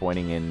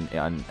disappointing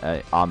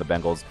on the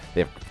Bengals.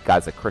 They have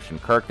guys like Christian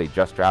Kirk. They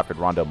just drafted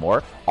Rondale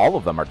Moore. All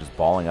of them are just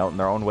balling out in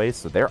their own ways,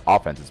 so their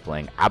offense is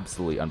playing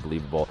absolutely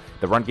unbelievable.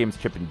 The run game's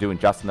chipping, doing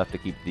just enough to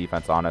keep the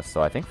defense honest.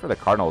 So I think for the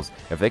Cardinals,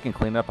 if they can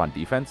clean up on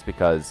defense,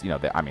 because,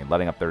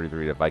 letting up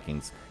 33 to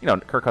Vikings,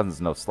 Kirk Cousins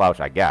is no slouch,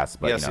 I guess,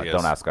 but yes,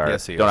 don't ask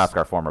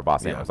our former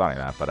boss Amos on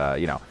that. But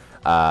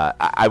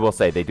I will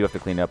say they do have to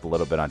clean up a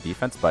little bit on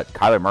defense, but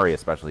Kyler Murray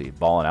especially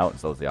balling out, and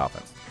so is the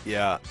offense.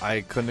 Yeah,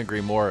 I couldn't agree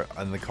more.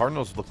 And the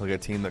Cardinals look like a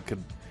team that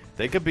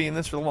could be in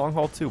this for the long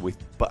haul too.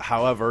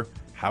 However,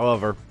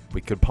 we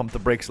could pump the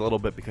brakes a little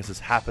bit because this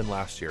happened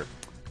last year.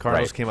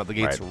 Cardinals Right. came out the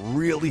gates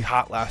really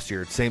hot last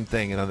year. Same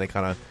thing, and then they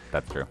kind of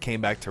That's true. came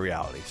back to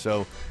reality.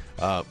 So,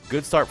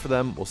 good start for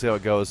them. We'll see how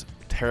it goes.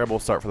 Terrible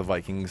start for the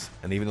Vikings,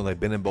 and even though they've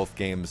been in both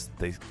games,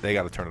 they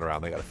got to turn it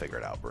around. They got to figure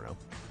it out, Bruno.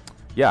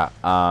 Yeah.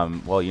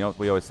 Well, you know what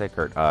we always say,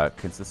 Kurt.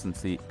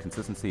 Consistency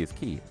is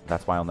key.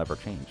 That's why I'll never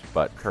change.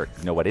 But Kurt,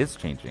 you know what is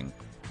changing?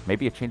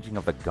 Maybe a changing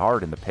of the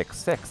guard in the pick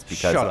six,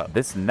 because Shut up.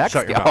 this next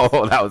Shut your game. mouth.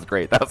 Oh, that was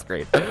great.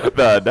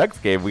 The next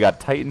game, we got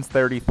Titans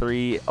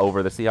 33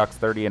 over the Seahawks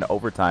 30 in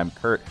overtime.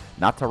 Kurt,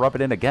 not to rub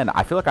it in again,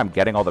 I feel like I'm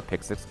getting all the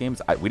pick six games.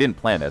 We didn't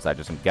plan this. I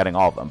just am getting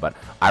all of them. But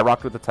I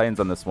rocked with the Titans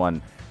on this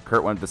one.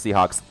 Kurt went with the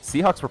Seahawks.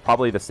 Seahawks were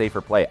probably the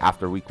safer play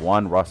after week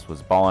one. Russ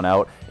was balling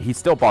out. He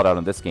still balled out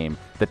in this game.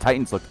 The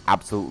Titans looked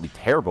absolutely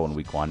terrible in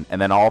week one. And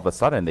then all of a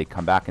sudden, they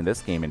come back in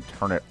this game and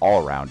turn it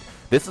all around.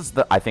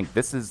 I think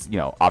this is,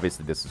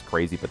 obviously this is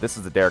crazy, but this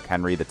is the Derrick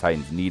Henry the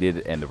Titans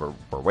needed and were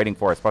waiting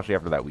for, especially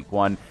after that week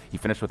one. He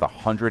finished with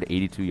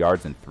 182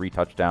 yards and 3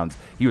 touchdowns.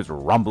 He was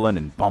rumbling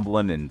and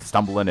bumbling and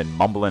stumbling and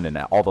mumbling and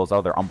all those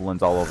other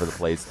umblings all over the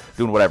place,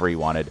 doing whatever he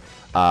wanted.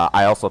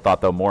 I also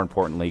thought, though, more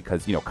importantly,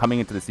 because, coming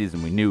into the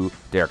season, we knew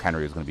Derrick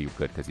Henry was going to be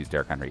good because he's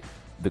Derrick Henry.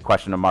 The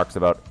question of marks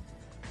about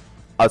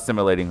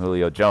assimilating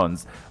Julio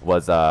Jones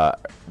was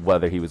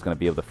whether he was going to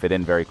be able to fit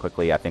in very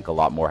quickly. I think a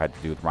lot more had to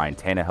do with Ryan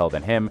Tannehill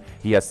than him.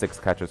 He has 6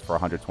 catches for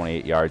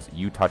 128 yards.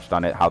 You touched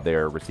on it, how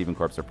their receiving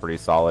corps are pretty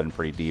solid and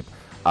pretty deep.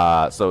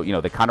 So,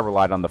 they kind of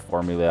relied on the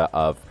formula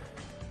of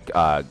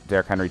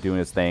Derrick Henry doing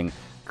his thing,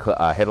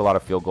 hit a lot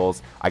of field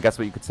goals. I guess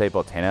what you could say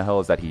about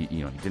Tannehill is that he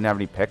didn't have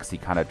any picks. He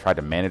kind of tried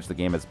to manage the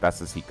game as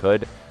best as he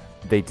could.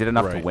 They did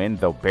enough to win,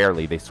 though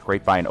barely. They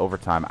scraped by in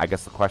overtime. I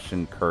guess the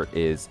question, Kurt,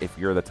 is if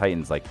you're the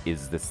Titans,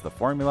 is this the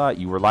formula?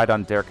 You relied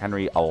on Derrick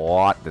Henry a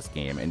lot this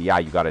game, and yeah,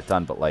 you got it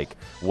done, but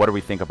what do we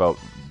think about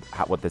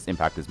what this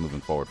impact is moving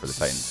forward for the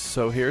Titans?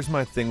 So here's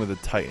my thing with the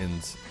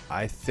Titans.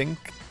 I think,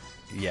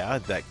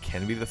 that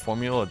can be the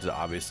formula to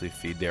obviously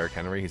feed Derrick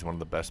Henry. He's one of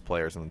the best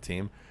players on the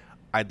team.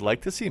 I'd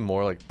like to see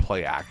more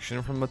play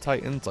action from the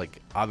Titans.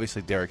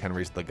 Obviously Derrick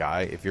Henry's the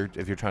guy. If you're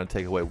trying to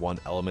take away one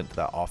element to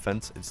that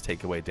offense, it's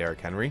take away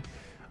Derrick Henry.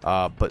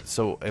 But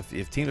so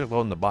if teams are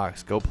loading the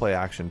box, go play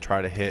action.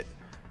 Try to hit,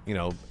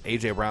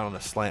 AJ Brown on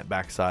a slant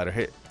backside, or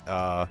hit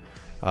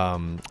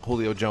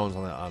Julio Jones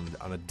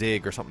on a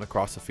dig or something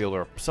across the field,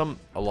 or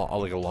a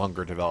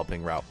longer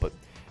developing route. But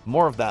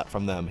more of that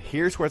from them.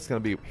 Here's where it's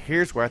going to be.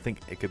 Here's where I think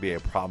it could be a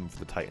problem for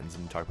the Titans.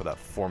 And talk about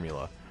that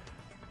formula.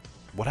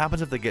 What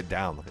happens if they get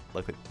down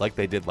like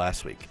they did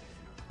last week?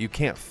 You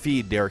can't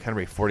feed Derrick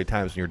Henry 40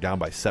 times when you're down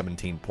by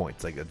 17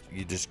 points.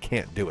 You just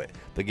can't do it.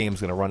 The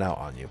game's going to run out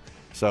on you.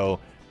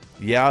 So,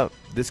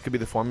 this could be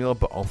the formula,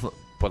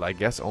 but I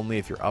guess only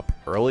if you're up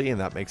early,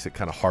 and that makes it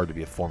kind of hard to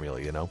be a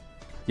formula,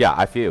 Yeah,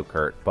 I feel you,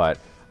 Kurt. But,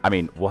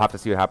 we'll have to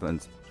see what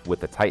happens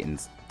with the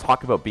Titans.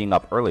 Talk about being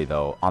up early,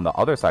 though. On the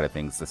other side of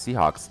things, the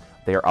Seahawks,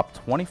 they are up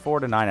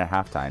 24-9 at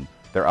halftime.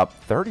 They're up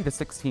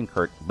 30-16,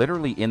 Kurt,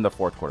 literally in the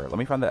fourth quarter. Let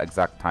me find the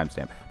exact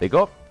timestamp. They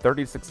go up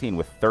 30-16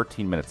 with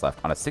 13 minutes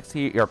left on a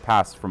 68-yard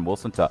pass from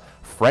Wilson to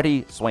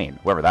Freddie Swain,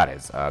 whoever that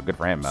is. Good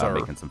for him,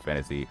 making some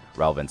fantasy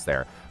relevance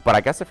there. But I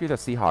guess if you're the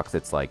Seahawks,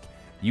 it's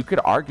you could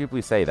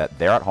arguably say that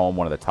they're at home,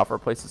 one of the tougher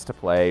places to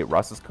play.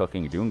 Russ is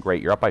cooking. You're doing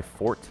great. You're up by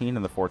 14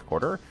 in the fourth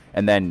quarter,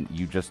 and then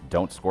you just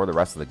don't score the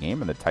rest of the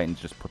game, and the Titans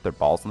just put their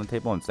balls on the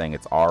table and saying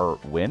it's our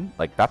win.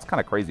 That's kind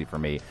of crazy for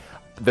me.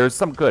 There's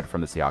some good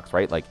from the Seahawks,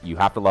 right? You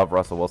have to love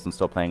Russell Wilson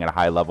still playing at a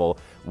high level.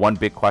 One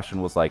big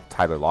question was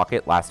Tyler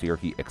Lockett. Last year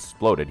he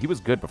exploded. He was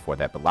good before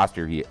that, but last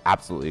year he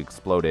absolutely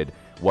exploded.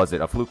 Was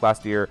it a fluke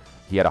last year?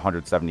 He had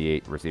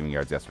 178 receiving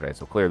yards yesterday,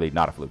 so clearly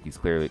not a fluke. He's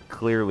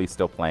clearly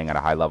still playing at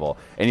a high level.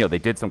 And they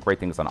did some great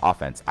things on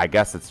offense. I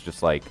guess it's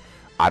just I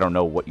don't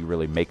know what you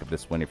really make of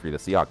this win if you're the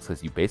Seahawks,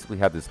 because you basically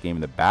had this game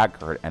in the bag,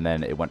 Kurt, and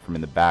then it went from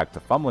in the bag to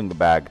fumbling the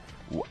bag.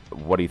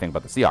 What do you think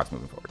about the Seahawks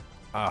moving forward?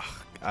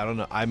 I don't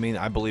know. I mean,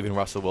 I believe in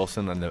Russell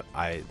Wilson, and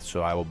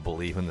so I will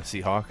believe in the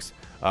Seahawks.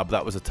 But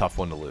that was a tough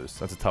one to lose.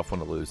 That's a tough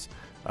one to lose.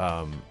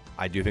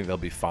 I do think they'll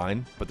be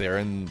fine, but they're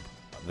in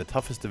the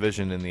toughest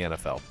division in the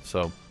NFL.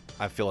 So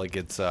I feel like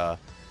it's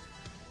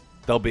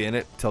they'll be in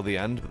it till the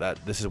end.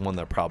 But this is one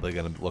they're probably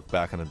going to look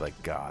back and be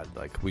like, God,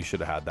 we should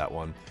have had that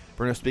one.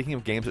 Bruno, speaking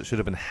of games that should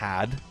have been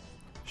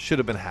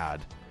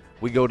had.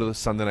 We go to the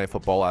Sunday Night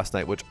Football last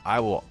night, which I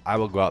will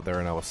go out there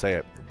and I will say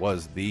it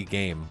was the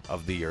game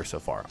of the year so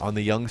far. On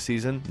the young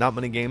season, not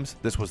many games.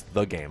 This was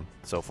the game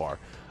so far.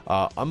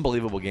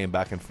 Unbelievable game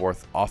back and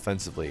forth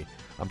offensively.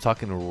 I'm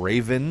talking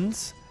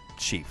Ravens,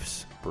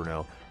 Chiefs,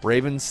 Bruno.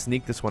 Ravens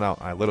sneak this one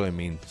out. I literally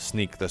mean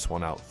sneak this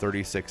one out,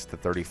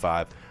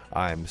 36-35.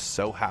 I'm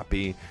so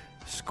happy.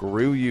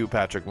 Screw you,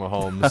 Patrick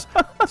Mahomes.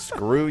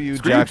 Screw you,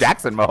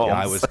 Jackson Mahomes.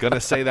 Yeah, I was going to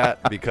say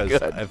that because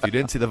if you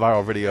didn't see the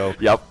viral video,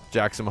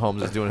 Jackson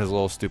Mahomes is doing his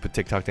little stupid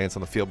TikTok dance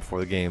on the field before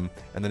the game,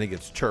 and then he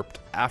gets chirped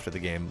after the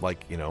game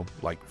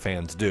like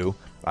fans do.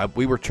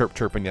 We were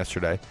chirping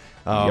yesterday.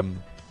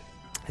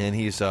 And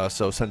he's so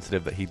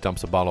sensitive that he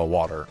dumps a bottle of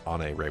water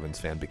on a Ravens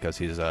fan because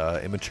he's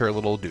an immature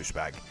little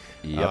douchebag.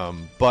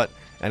 But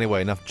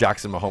anyway, enough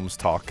Jackson Mahomes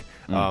talk.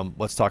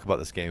 Let's talk about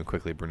this game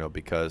quickly, Bruno,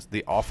 because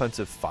the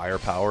offensive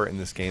firepower in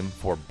this game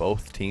for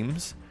both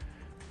teams,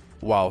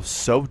 while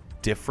so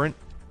different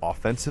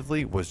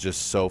offensively, was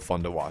just so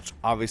fun to watch.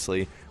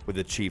 Obviously, with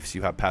the Chiefs,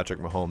 you have Patrick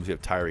Mahomes, you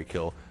have Tyreek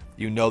Hill.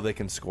 You know they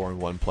can score in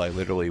one play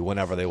literally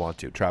whenever they want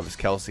to. Travis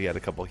Kelce had a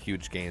couple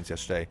huge gains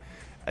yesterday.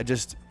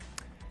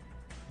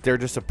 They're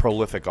just a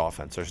prolific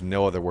offense. There's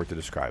no other word to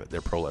describe it.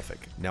 They're prolific.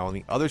 Now, on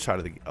the other side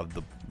of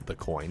the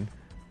coin,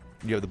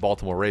 you have the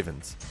Baltimore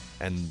Ravens,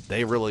 and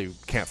they really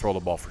can't throw the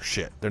ball for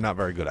shit. They're not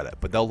very good at it,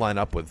 but they'll line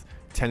up with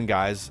 10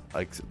 guys,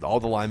 like all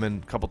the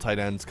linemen, couple tight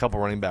ends, couple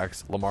running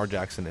backs, Lamar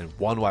Jackson, and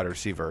one wide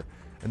receiver,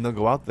 and they'll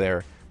go out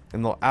there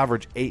and they'll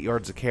average 8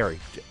 yards a carry.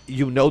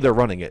 You know they're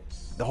running it.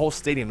 The whole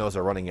stadium knows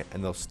they're running it,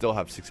 and they'll still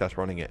have success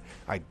running it.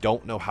 I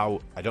don't know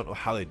how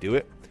they do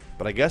it,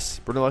 but I guess,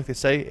 Bruno, like they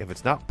say, if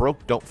it's not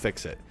broke, don't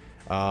fix it.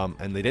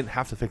 And they didn't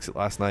have to fix it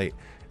last night,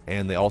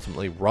 and they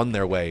ultimately run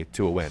their way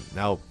to a win.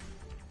 Now,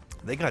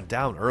 they got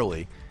down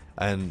early,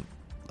 and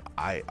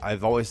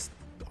I've always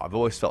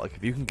felt like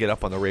if you can get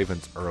up on the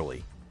Ravens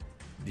early,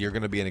 you're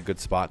going to be in a good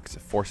spot because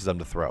it forces them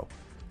to throw.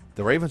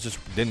 The Ravens just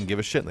didn't give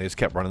a shit, and they just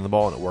kept running the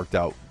ball, and it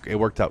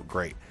worked out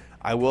great.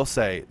 I will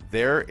say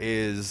there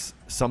is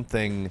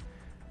something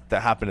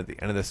that happened at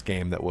the end of this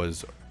game that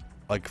was,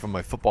 like, from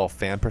my football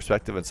fan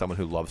perspective and someone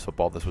who loves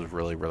football, this was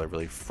really, really,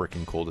 really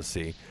freaking cool to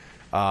see.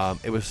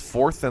 It was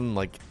 4th and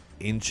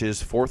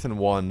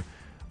 1,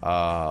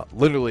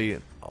 literally,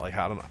 like,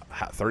 I don't know,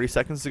 30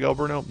 seconds to go,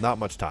 Bruno. Not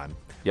much time.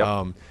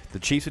 Yep. The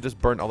Chiefs had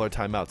just burned all their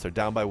timeouts. They're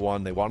down by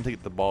 1. They wanted to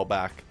get the ball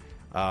back,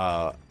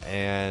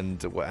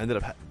 and what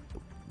ended up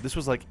this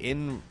was like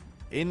in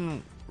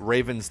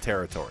Ravens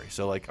territory,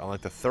 so like on like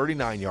the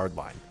 39-yard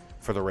line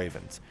for the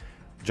Ravens.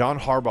 John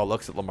Harbaugh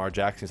looks at Lamar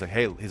Jackson. He's like,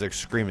 hey, he's like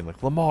screaming,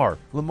 like, Lamar,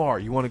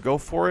 you want to go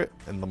for it?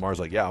 And Lamar's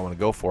like, yeah, I want to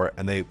go for it.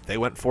 And they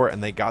went for it,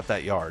 and they got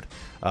that yard.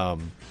 Now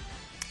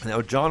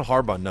John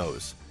Harbaugh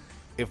knows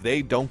if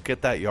they don't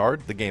get that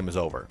yard, the game is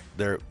over.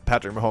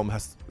 Patrick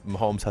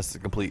Mahomes has to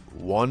complete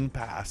one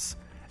pass,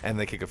 and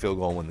they kick a field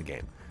goal and win the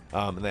game.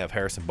 And they have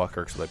Harrison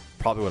Butker, so they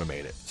probably would have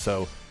made it.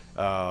 So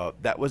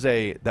that was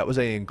a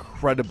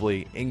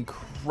incredibly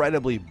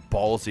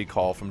ballsy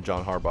call from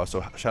John Harbaugh.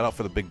 So shout out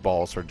for the big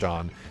balls for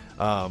John.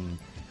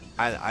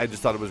 I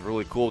just thought it was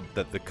really cool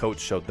that the coach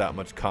showed that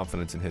much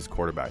confidence in his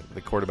quarterback.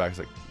 The quarterback's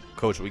like,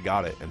 Coach, we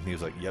got it. And he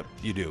was like, yep,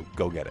 you do.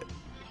 Go get it.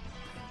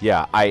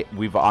 Yeah,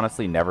 we've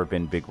honestly never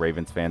been big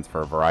Ravens fans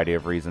for a variety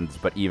of reasons,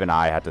 but even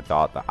I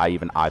thought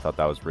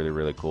that was really,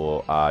 really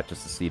cool,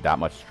 just to see that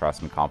much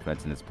trust and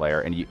confidence in his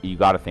player. And you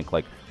got to think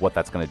like what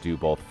that's going to do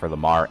both for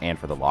Lamar and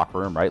for the locker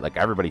room, right? Like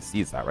everybody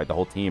sees that, right? The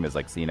whole team is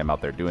like seeing him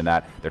out there doing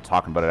that. They're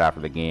talking about it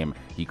after the game.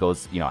 He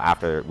goes,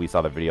 after we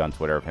saw the video on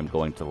Twitter of him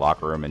going to the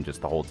locker room and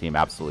just the whole team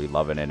absolutely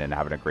loving it and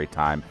having a great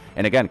time.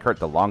 And again, Kurt,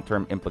 the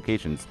long-term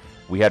implications.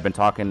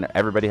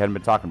 Everybody had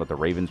been talking about the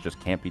Ravens just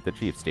can't beat the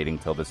Chiefs, dating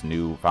till this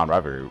newfound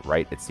rivalry,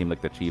 right? It seemed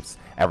like the Chiefs,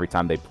 every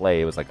time they play,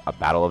 it was like a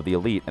battle of the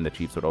elite, and the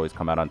Chiefs would always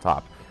come out on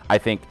top. I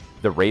think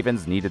the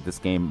Ravens needed this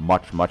game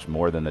much, much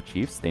more than the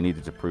Chiefs. They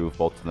needed to prove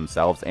both to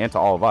themselves and to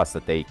all of us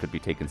that they could be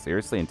taken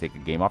seriously and take a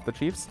game off the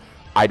Chiefs.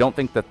 I don't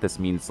think that this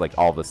means like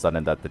all of a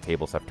sudden that the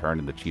tables have turned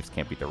and the Chiefs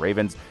can't beat the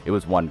Ravens. It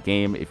was one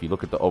game. If you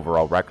look at the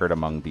overall record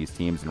among these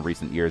teams in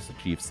recent years, the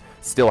Chiefs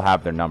still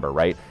have their number,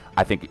 right?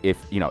 I think if,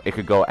 it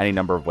could go any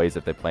number of ways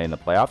if they play in the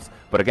playoffs.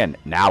 But again,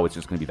 now it's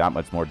just going to be that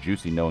much more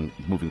juicy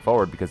moving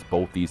forward because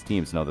both these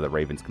teams know that the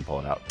Ravens can pull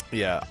it out.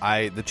 Yeah,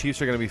 the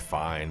Chiefs are going to be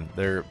fine.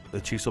 The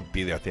Chiefs will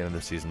be there at the end of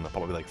the season. They'll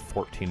probably be like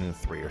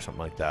 14-3 or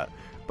something like that.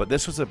 But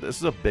this was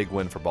a big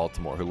win for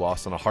Baltimore, who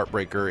lost on a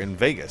heartbreaker in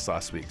Vegas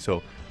last week.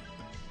 So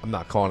I'm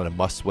not calling it a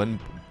must-win,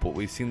 but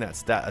we've seen that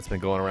stat that's been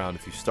going around.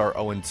 If you start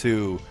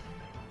 0-2,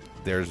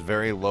 there's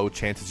very low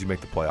chances you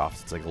make the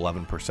playoffs. It's like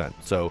 11%.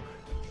 So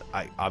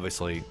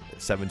obviously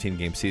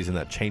 17-game season,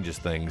 that changes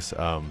things.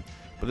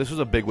 But this was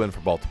a big win for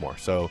Baltimore.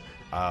 So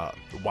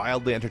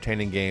wildly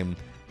entertaining game.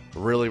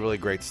 Really, really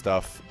great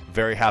stuff.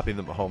 Very happy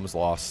that Mahomes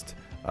lost.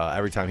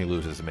 Every time he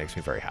loses, it makes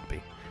me very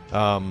happy.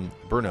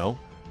 Bruno,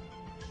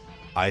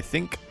 I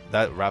think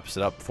that wraps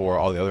it up for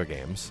all the other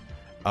games.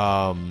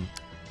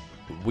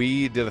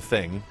 We did a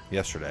thing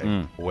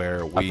yesterday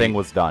where a thing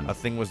was done. A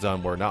thing was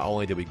done where not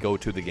only did we go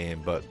to the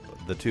game, but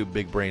the two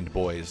big-brained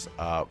boys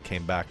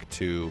came back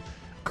to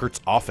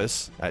Kurt's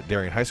office at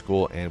Darien High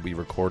School, and we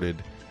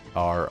recorded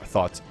our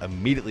thoughts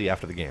immediately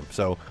after the game.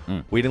 So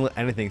we didn't let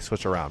anything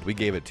switch around. We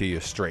gave it to you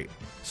straight.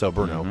 So,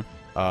 Bruno,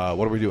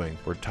 what are we doing?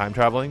 We're time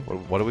traveling?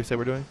 What do we say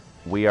we're doing?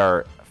 We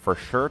are for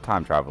sure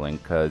time traveling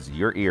because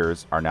your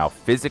ears are now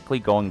physically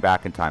going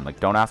back in time. Like,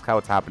 don't ask how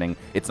it's happening.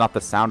 It's not the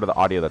sound of the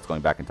audio that's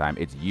going back in time.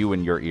 It's you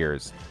and your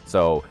ears.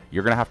 So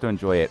you're going to have to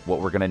enjoy it. What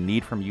we're going to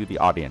need from you, the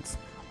audience,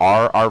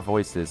 are our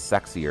voices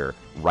sexier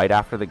right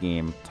after the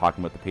game,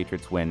 talking about the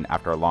Patriots win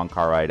after a long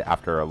car ride,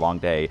 after a long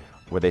day?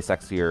 Were they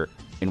sexier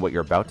in what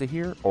you're about to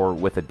hear, or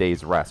with a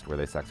day's rest were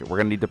they sexier? We're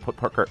going to need to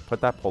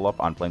put that poll up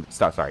on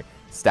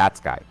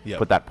Stats Guy. Yep.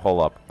 Put that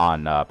poll up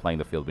on Playing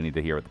the Field. We need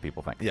to hear what the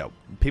people think. Yeah,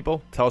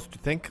 people, tell us what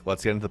you think.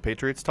 Let's get into the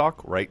Patriots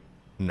talk right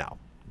now.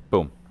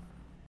 Boom.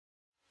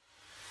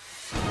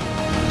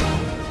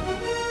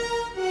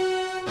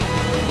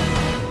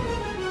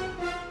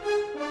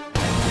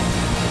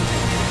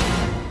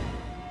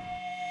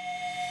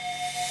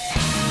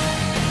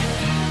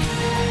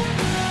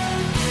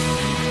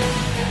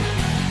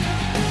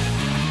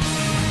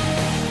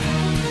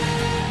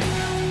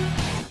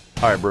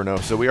 All right, Bruno.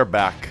 So we are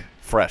back,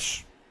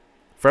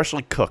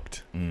 freshly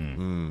cooked. We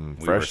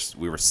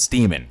were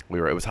steaming.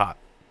 It was hot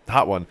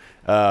one.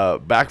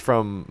 Back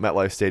from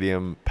MetLife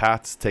Stadium.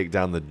 Pats take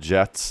down the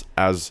Jets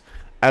as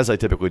I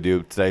typically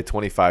do today,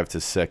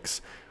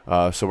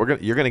 25-6. So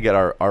you're gonna get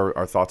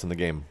our thoughts on the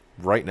game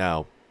right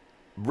now,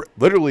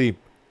 literally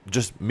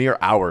just mere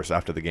hours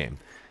after the game.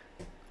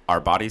 Our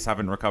bodies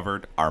haven't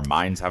recovered. Our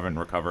minds haven't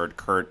recovered.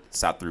 Kurt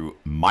sat through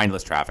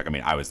mindless traffic. I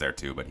mean, I was there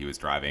too, but he was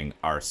driving.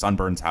 Our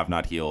sunburns have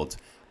not healed.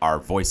 Our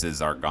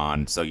voices are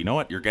gone. So you know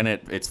what?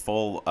 It's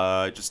full.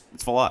 It's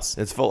full us.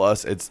 It's full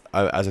us. It's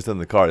as I said in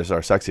the car. This is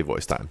our sexy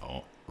voice time.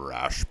 Oh,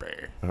 raspy.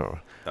 Oh.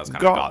 That was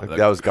kind of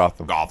that was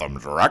Gotham.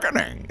 Gotham's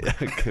Reckoning.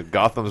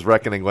 Gotham's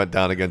Reckoning went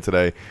down again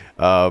today.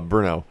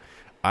 Bruno,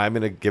 I'm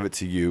gonna give it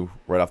to you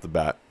right off the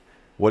bat.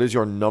 What is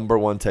your number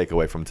one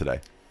takeaway from today?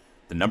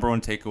 The number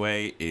one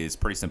takeaway is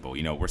pretty simple.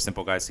 You know, we're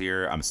simple guys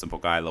here. I'm a simple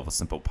guy, love a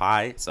simple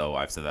pie. So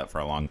I've said that for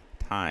a long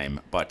time.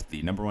 But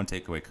the number one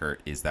takeaway,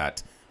 Kurt, is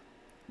that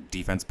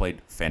defense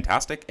played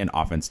fantastic and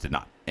offense did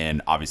not.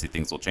 And obviously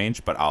things will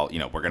change, but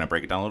we're going to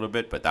break it down a little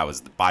bit. But that was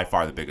by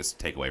far the biggest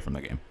takeaway from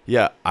the game.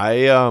 Yeah,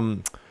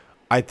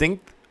 I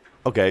think,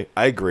 okay,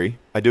 I agree.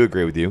 I do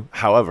agree with you.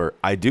 However,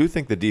 I do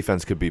think the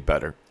defense could be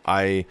better.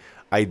 I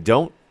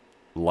don't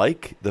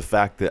like the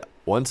fact that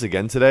once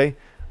again today,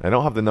 I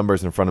don't have the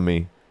numbers in front of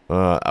me.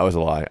 I was a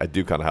lie. I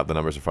do kind of have the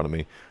numbers in front of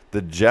me.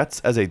 The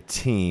Jets as a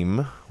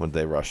team, what did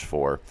they rush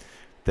for?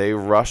 They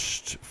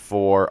rushed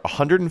for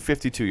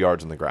 152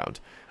 yards on the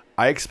ground.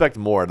 I expect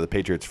more out of the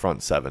Patriots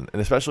front seven,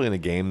 and especially in a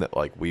game that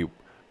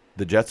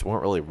the Jets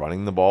weren't really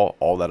running the ball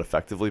all that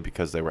effectively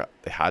because they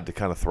had to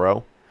kind of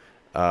throw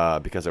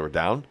because they were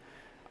down.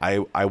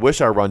 I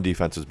wish our run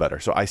defense was better.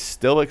 So I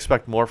still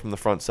expect more from the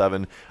front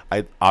seven.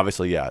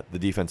 The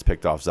defense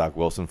picked off Zach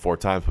Wilson 4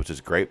 times, which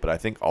is great, but I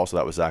think also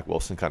that was Zach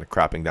Wilson kind of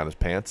crapping down his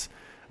pants.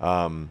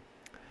 Rather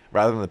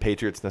than the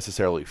Patriots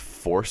necessarily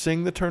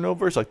forcing the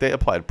turnovers, like they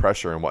applied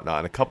pressure and whatnot,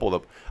 and a couple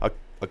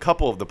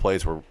of the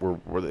plays were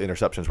the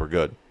interceptions were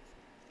good.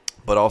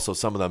 But also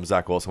some of them,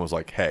 Zach Wilson was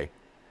like, hey,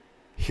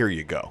 here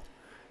you go.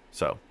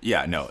 So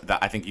yeah, no,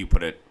 I think you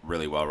put it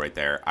really well right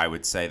there. I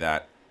would say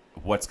that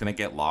what's going to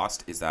get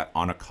lost is that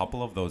on a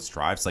couple of those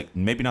drives, like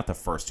maybe not the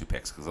first 2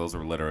 picks because those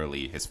were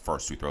literally his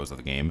first 2 throws of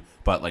the game,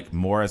 but like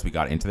more as we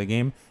got into the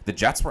game, the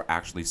Jets were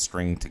actually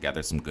stringing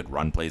together some good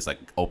run plays, like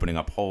opening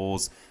up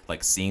holes,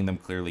 like seeing them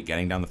clearly,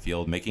 getting down the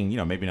field, making,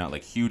 maybe not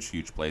like huge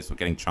plays, but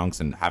getting chunks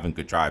and having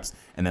good drives.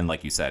 And then,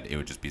 like you said, it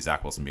would just be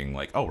Zach Wilson being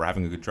like, oh, we're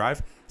having a good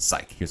drive.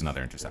 Psych, here's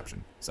another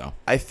interception. So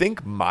I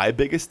think my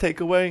biggest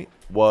takeaway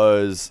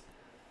was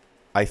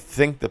I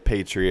think the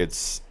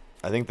Patriots,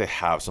 I think they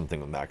have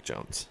something with Mac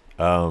Jones.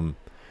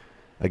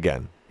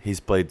 Again, he's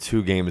played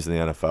 2 games in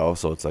the NFL,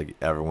 so it's like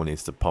everyone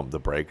needs to pump the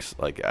brakes.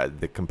 Like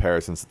the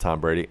comparisons to Tom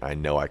Brady, I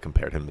know I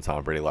compared him to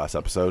Tom Brady last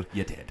episode.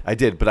 You did. I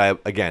did, but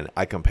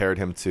I compared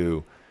him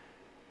to.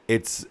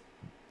 It's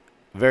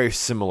very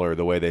similar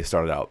the way they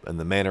started out, and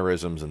the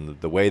mannerisms and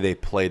the way they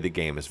played the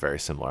game is very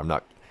similar.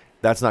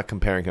 That's not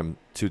comparing him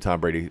to Tom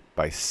Brady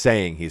by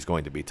saying he's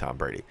going to be Tom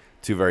Brady.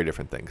 2 very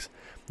different things.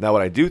 Now,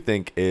 what I do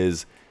think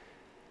is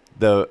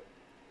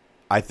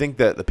I think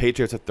that the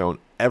Patriots have thrown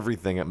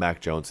everything at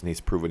Mac Jones, and he's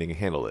proven he can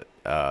handle it.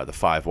 The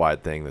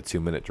 5-wide thing, the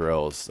 2-minute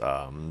drills,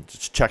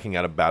 just checking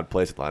out a bad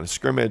place at the line of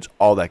scrimmage,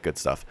 all that good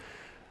stuff.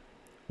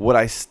 What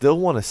I still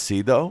want to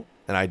see, though,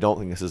 and I don't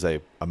think this is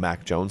a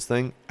Mac Jones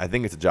thing, I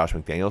think it's a Josh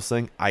McDaniels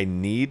thing. I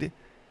need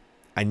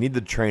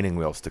the training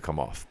wheels to come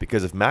off,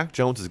 because if Mac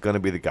Jones is going to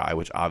be the guy,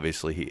 which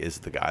obviously he is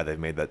the guy, they've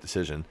made that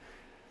decision,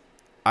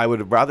 I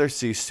would rather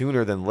see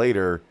sooner than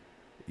later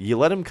you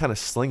let him kind of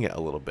sling it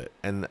a little bit.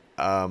 And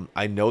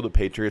I know the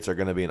Patriots are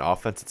going to be an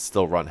offense that's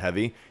still run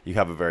heavy. You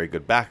have a very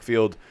good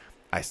backfield.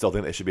 I still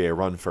think they should be a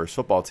run-first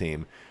football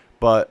team.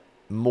 But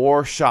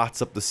more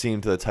shots up the seam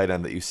to the tight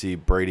end that you see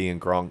Brady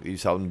and Gronk, you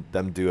saw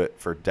them do it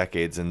for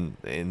decades in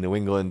New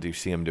England. You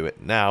see them do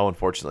it now,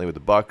 unfortunately, with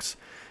the Bucs.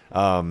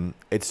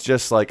 It's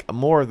just like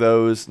more of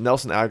those.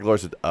 Nelson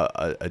Aguilar's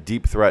a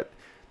deep threat.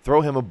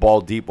 Throw him a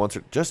ball deep once,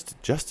 just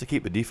to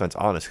keep the defense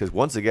honest. Because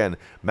once again,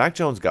 Mac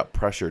Jones got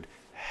pressured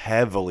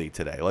heavily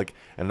today.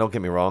 And don't get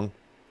me wrong,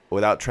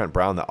 without Trent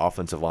Brown, the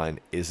offensive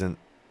line isn't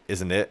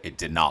it? It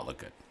did not look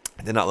good.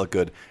 It did not look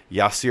good.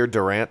 Yasir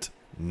Durant,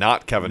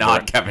 not Kevin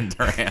Durant. Not Kevin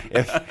Durant.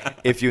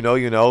 if you know,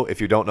 you know.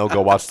 If you don't know,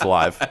 go watch the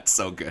live. That's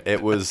so good.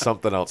 It was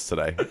something else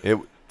today.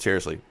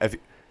 Seriously.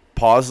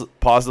 Pause the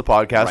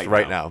podcast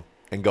right now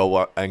and go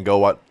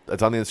what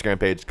it's on the Instagram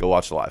page. Go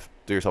watch the live.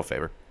 Do yourself a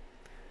favor.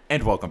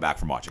 And welcome back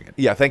from watching it.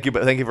 Yeah, thank you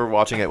for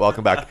watching it.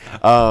 Welcome back.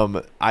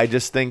 I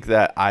just think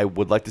that I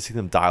would like to see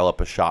them dial up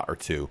a shot or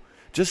two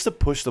just to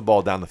push the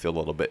ball down the field a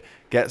little bit.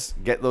 Get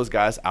those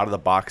guys out of the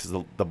box.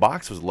 The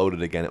box was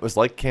loaded again. It was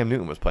like Cam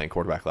Newton was playing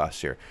quarterback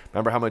last year.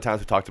 Remember how many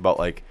times we talked about,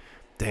 like,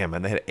 damn,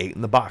 man, they had 8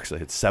 in the box. They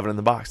had 7 in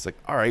the box. It's like,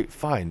 all right,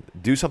 fine.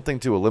 Do something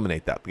to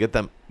eliminate that.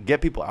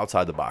 Get people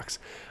outside the box.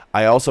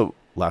 I also,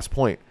 last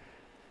point,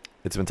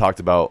 it's been talked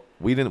about.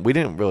 We didn't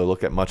really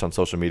look at much on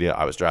social media.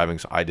 I was driving,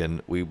 so I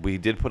didn't. We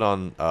did put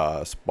on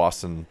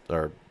Boston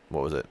or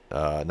what was it,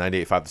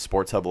 98.5 The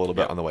Sports Hub a little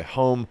bit Yep. on the way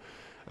home,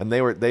 and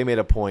they made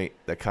a point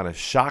that kind of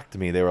shocked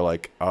me. They were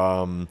like,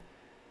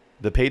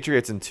 the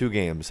Patriots in 2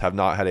 games have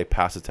not had a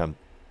pass attempt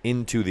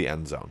into the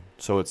end zone.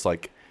 So it's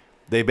like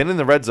they've been in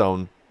the red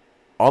zone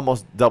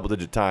almost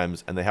double-digit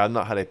times, and they have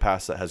not had a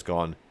pass that has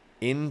gone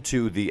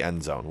into the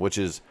end zone, which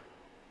is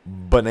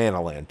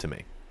banana land to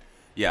me.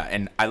 Yeah,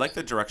 and I like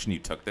the direction you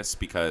took this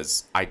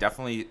because I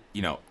definitely,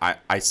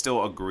 I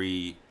still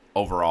agree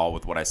overall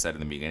with what I said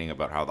in the beginning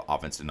about how the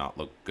offense did not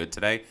look good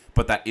today.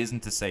 But that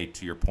isn't to say,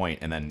 to your point,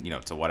 and then,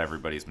 to what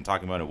everybody's been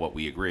talking about and what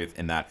we agree with,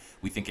 in that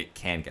we think it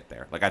can get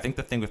there. Like, I think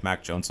the thing with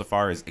Mac Jones so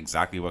far is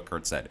exactly what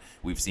Kurt said.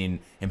 We've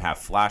seen him have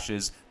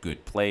flashes,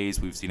 good plays.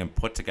 We've seen him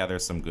put together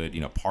some good,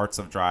 parts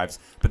of drives.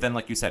 But then,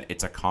 like you said,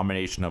 it's a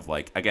combination of,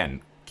 like,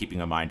 again, keeping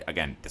in mind,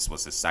 again, this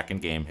was his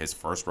second game, his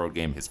first road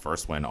game, his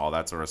first win, all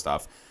that sort of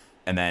stuff.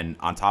 And then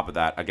on top of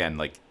that, again,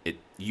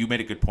 you made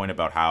a good point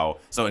about how,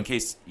 so in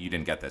case you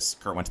didn't get this,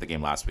 Kurt went to the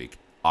game last week.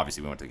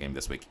 Obviously, we went to the game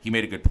this week. He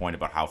made a good point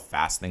about how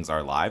fast things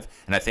are live.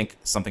 And I think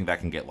something that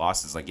can get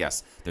lost is, like,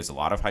 yes, there's a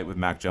lot of hype with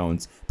Mac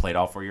Jones, played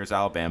all 4 years at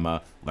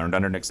Alabama, learned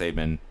under Nick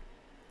Saban.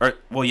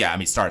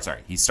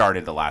 He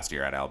started the last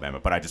year at Alabama,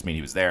 but I just mean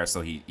he was there,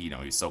 so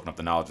he's soaking up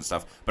the knowledge and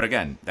stuff. But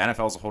again, the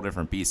NFL is a whole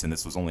different beast, and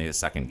this was only his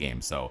second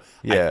game. So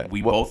yeah,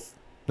 both.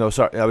 No,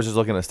 sorry. I was just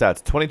looking at the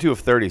stats. 22 of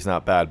 30 is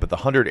not bad, but the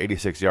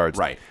 186 yards.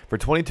 Right. For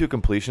 22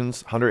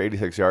 completions,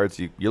 186 yards,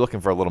 you're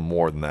looking for a little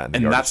more than that.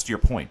 And that's to your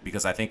point,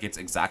 because I think it's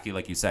exactly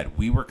like you said.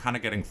 We were kind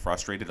of getting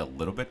frustrated a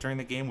little bit during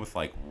the game with,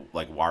 like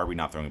why are we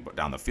not throwing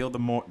down the field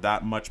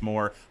that much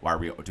more? Why are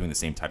we doing the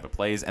same type of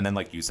plays? And then,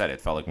 like you said,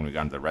 it felt like when we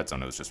got into the red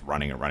zone, it was just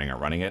running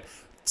it.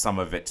 Some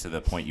of it, to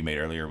the point you made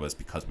earlier, was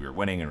because we were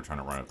winning and we're trying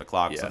to run up the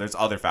clock. Yeah. So there's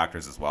other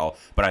factors as well.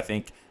 But I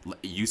think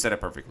you said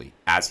it perfectly.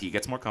 As he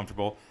gets more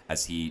comfortable,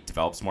 as he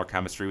develops more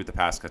chemistry with the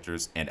pass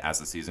catchers, and as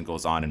the season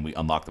goes on and we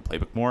unlock the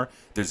playbook more,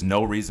 there's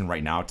no reason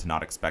right now to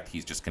not expect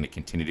he's just going to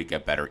continue to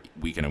get better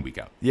week in and week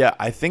out. Yeah,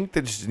 I think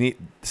that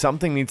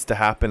something needs to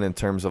happen in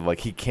terms of,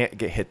 like, he can't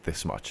get hit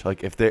this much.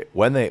 Like,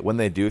 when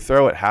they do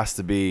throw, it has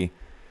to be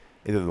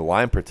either the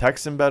line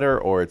protects him better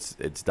or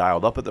it's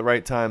dialed up at the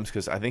right times,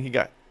 because I think he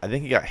got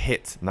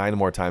hit 9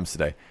 more times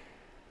today.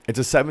 It's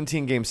a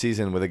 17-game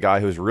season with a guy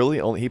who's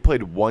really he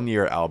played 1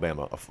 year at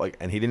Alabama,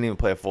 and he didn't even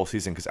play a full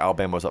season because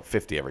Alabama was up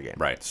 50 every game.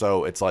 Right.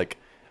 So it's like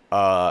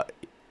the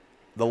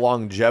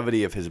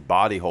longevity of his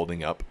body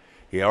holding up.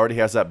 He already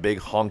has that big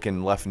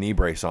honking left knee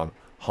brace on.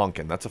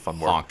 Honking, that's a fun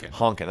word.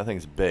 Honking, that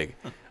thing's big.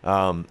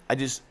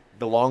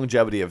 The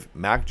longevity of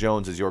Mac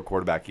Jones as your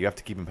quarterback, you have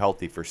to keep him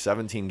healthy for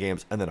 17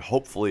 games and then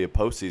hopefully a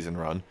postseason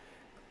run.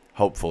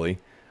 Hopefully.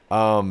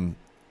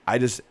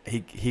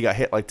 He got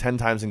hit like 10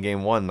 times in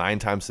game 1, 9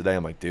 times today.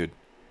 I'm like, dude,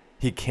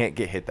 he can't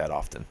get hit that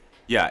often.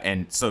 Yeah,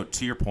 and so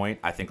to your point,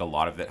 I think a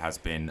lot of it has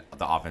been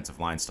the offensive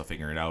line still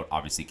figuring it out.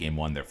 Obviously, game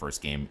 1, their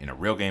first game in a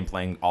real game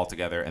playing all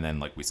together. And then,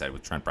 like we said,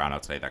 with Trent Brown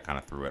out today, that kind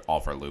of threw it all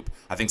for a loop.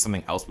 I think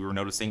something else we were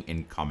noticing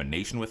in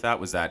combination with that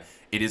was that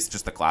it is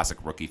just the classic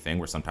rookie thing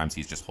where sometimes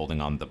he's just holding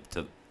on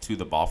to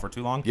the ball for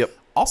too long. Yep.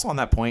 Also on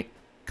that point,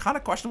 kind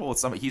of questionable with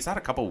some. He's had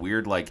a couple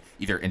weird, like,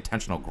 either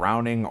intentional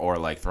grounding or,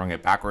 like, throwing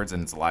it backwards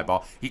and it's a live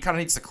ball. He kind of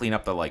needs to clean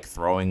up the, like,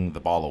 throwing the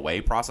ball away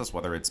process,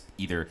 whether it's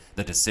either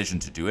the decision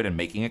to do it and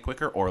making it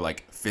quicker or,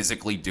 like,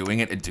 physically doing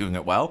it and doing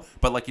it well.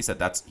 But like you said,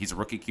 he's a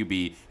rookie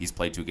QB. He's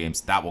played 2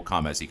 games. That will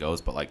come as he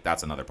goes, but, like,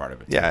 that's another part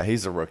of it too. Yeah,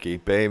 he's a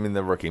rookie. I mean,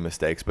 the rookie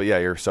mistakes. But yeah,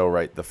 you're so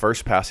right. The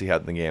first pass he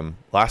had in the game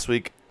last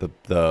week,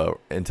 the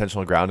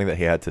intentional grounding that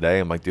he had today,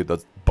 I'm like, dude,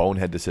 those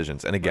bonehead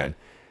decisions. And again,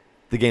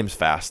 the game's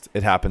fast.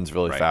 It happens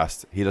really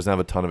fast. He doesn't have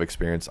a ton of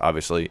experience,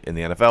 obviously, in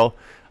the NFL.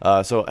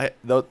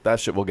 That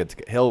shit will get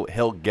to.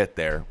 He'll get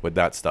there with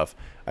that stuff.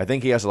 I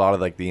think he has a lot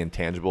of, like, the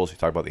intangibles. We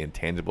talk about the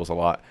intangibles a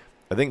lot.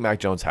 I think Mac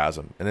Jones has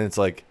them, and then it's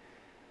like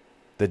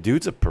the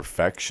dude's a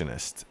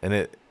perfectionist, and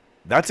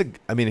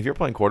if you're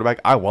playing quarterback,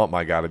 I want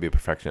my guy to be a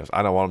perfectionist.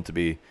 I don't want him to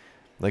be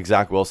like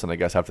Zach Wilson. I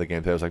guess after the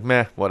game today, I was like,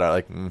 meh, what?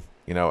 It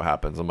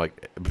happens. I'm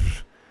like,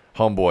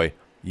 homeboy,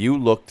 you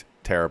looked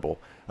terrible.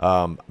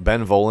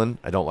 Ben Volen,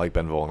 I don't like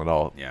Ben Volen at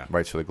all. Yeah.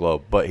 Writes for the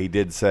Globe, but he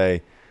did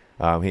say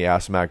he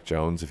asked Mac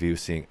Jones if he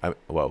was seeing.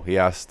 He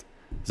asked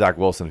Zach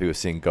Wilson if he was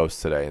seeing ghosts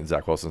today, and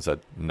Zach Wilson said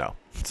no.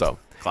 So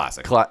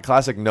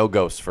classic no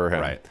ghosts for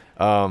him.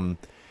 Right.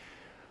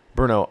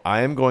 Bruno,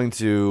 I am going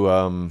to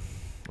I'm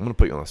going to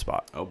put you on the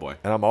spot. Oh boy.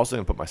 And I'm also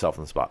going to put myself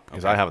on the spot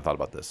because I haven't thought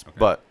about this. Okay.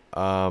 But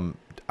I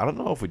don't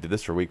know if we did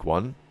this for week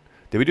 1.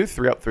 Did we do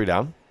 3 up, 3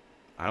 down?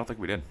 I don't think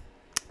we did.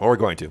 Or we're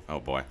going to. Oh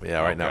boy.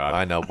 Yeah, right now. God.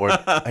 I know.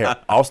 Here,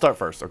 I'll start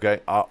first, okay?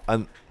 Do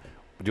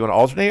you want to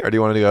alternate or do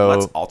you want to go?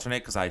 Let's alternate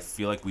because I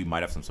feel like we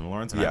might have some similar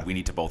ones, and we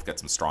need to both get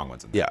some strong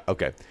ones in there. Yeah,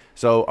 okay.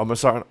 So I'm going to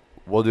start.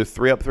 We'll do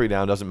 3 up, 3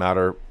 down. Doesn't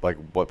matter like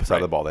what side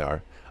of the ball they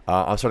are.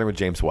 I'm starting with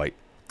James White.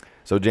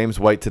 So James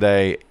White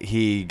today,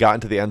 he got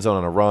into the end zone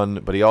on a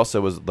run, but he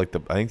also was like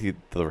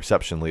the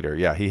reception leader.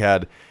 Yeah, he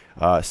had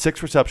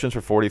 6 receptions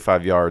for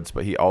 45 yards,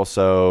 but he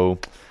also,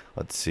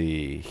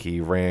 he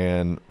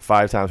ran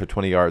 5 times for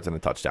 20 yards and a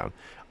touchdown.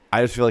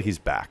 I just feel like he's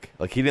back.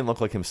 Like, he didn't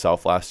look like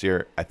himself last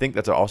year. I think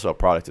that's also a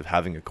product of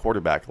having a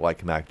quarterback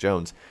like Mac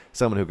Jones,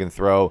 someone who can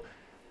throw,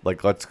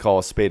 like, let's call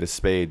a spade a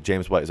spade.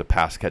 James White is a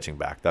pass-catching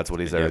back. That's what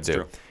he's there to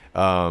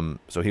do.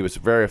 So he was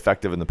very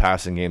effective in the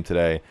passing game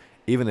today.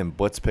 Even in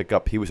blitz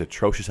pickup, he was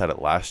atrocious at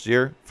it last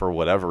year for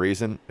whatever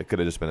reason. It could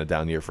have just been a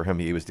down year for him.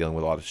 He was dealing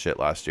with a lot of shit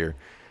last year.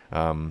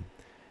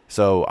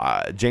 So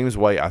James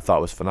White, I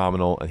thought, was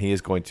phenomenal, and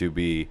he's going to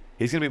be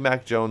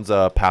Mac Jones'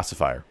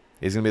 pacifier.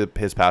 He's going to be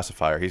his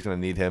pacifier. He's going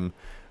to need him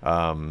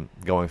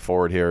going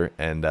forward here,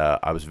 and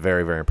I was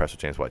very, very impressed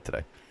with James White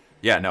today.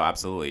 Yeah, no,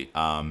 absolutely.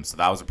 So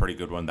that was a pretty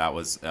good one. That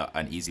was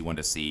an easy one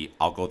to see.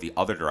 I'll go the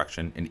other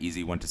direction. An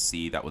easy one to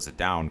see that was a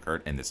down,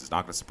 Kurt, and this is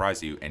not going to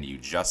surprise you, and you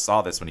just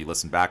saw this when you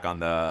listened back on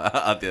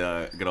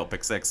the good old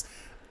Pick 6.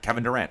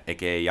 Kevin Durant,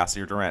 a.k.a.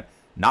 Yasir Durant.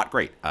 Not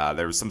great.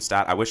 There was some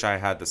stat. I wish I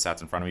had the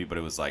stats in front of me, but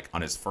it was like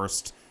on his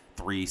first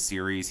 3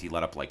 series, he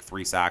let up like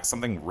 3 sacks,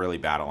 something really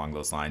bad along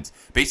those lines.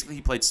 Basically,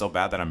 he played so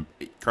bad that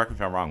correct me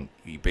if I'm wrong,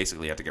 he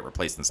basically had to get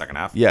replaced in the second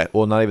half. Yeah,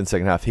 well, not even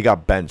second half. He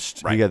got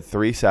benched. Right. He had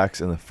 3 sacks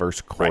in the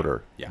first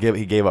quarter. Right. Yeah.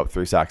 He gave up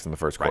 3 sacks in the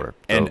first quarter.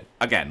 So, And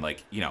again,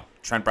 like,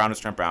 Trent Brown is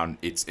Trent Brown.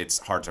 It's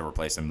hard to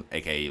replace him,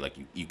 aka like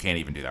you can't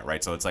even do that,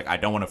 right? So it's like I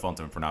don't want to fault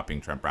him for not being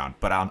Trent Brown,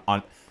 but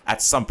on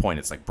at some point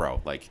it's like,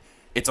 bro, like,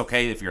 it's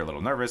okay if you're a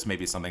little nervous.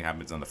 Maybe something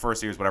happens in the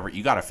first series, whatever.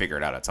 You got to figure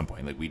it out at some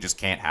point. Like, we just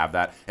can't have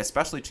that,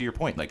 especially to your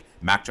point. Like,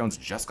 Mac Jones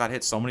just got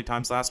hit so many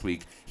times last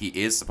week. He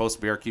is supposed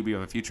to be our QB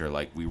of the future.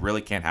 Like, we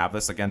really can't have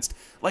this against,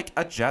 like,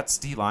 a Jets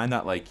D-line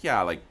that, like,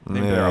 yeah, like,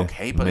 maybe they're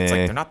okay, but it's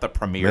like they're not the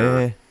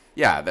premier.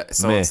 Yeah,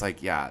 it's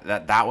like, yeah,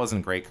 that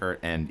wasn't great, Kurt.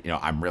 And,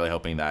 I'm really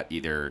hoping that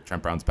either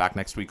Trent Brown's back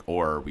next week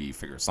or we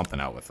figure something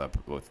out with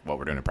what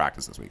we're doing in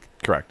practice this week.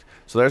 Correct.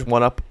 So there's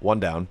 1 up, 1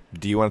 down.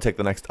 Do you want to take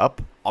the next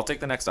up? I'll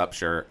take the next up,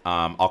 sure.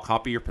 I'll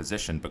copy your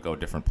position, but go a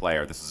different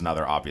player. This is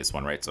another obvious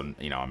one, right? So,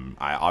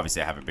 I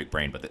obviously have a big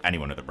brain, but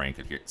anyone with a brain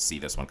could see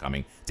this one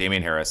coming.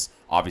 Damian Harris,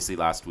 obviously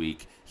last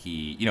week,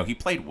 he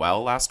played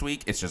well last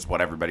week. It's just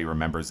what everybody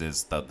remembers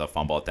is the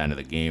fumble at the end of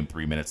the game,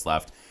 3 minutes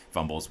left.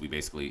 Fumbles, we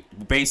basically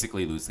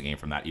lose the game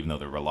from that, even though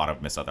there were a lot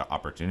of missed other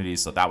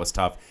opportunities. So that was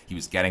tough. He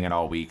was getting it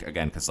all week,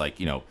 again, because, like,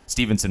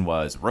 Stevenson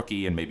was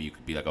rookie, and maybe you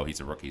could be like, oh,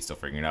 he's a rookie, still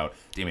figuring it out.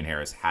 Damian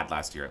Harris had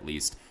last year at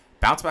least.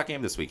 Bounce back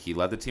game this week. He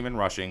led the team in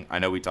rushing. I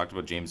know we talked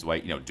about James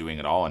White, doing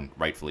it all, and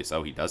rightfully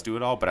so. He does do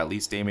it all, but at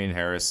least Damian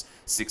Harris,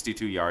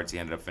 62 yards. He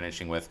ended up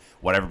finishing with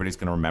what everybody's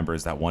going to remember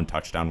is that one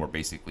touchdown where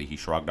basically he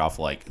shrugged off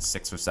like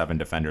 6 or 7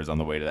 defenders on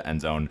the way to the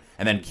end zone,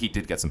 and then he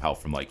did get some help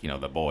from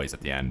the boys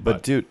at the end.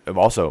 But dude,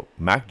 also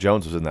Mac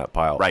Jones was in that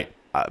pile. Right.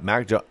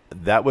 Mac Jones.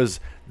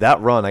 That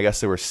run. I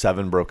guess there were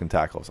 7 broken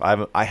tackles.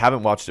 I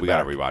haven't watched it. We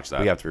got to rewatch that.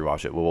 We have to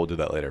rewatch it. We'll do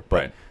that later.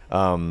 But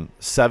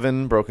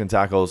 7 broken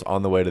tackles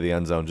on the way to the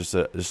end zone.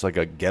 It was like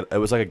a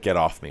get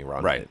off me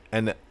run. Right.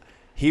 And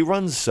he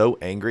runs so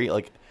angry.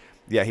 Like,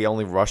 yeah, he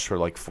only rushed for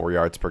like 4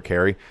 yards per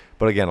carry.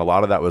 But again, a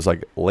lot of that was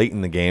like late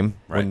in the game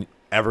when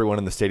everyone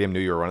in the stadium knew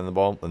you were running the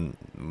ball, and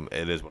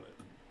it is what it is.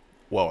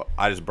 Whoa!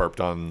 I just burped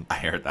on. I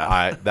heard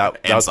that.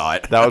 That saw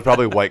it. That was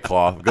probably White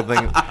Claw.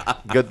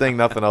 Good thing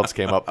nothing else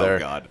came up there. Oh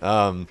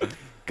God.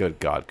 Good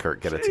God,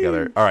 Kurt, get it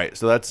together. All right,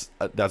 so that's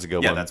a good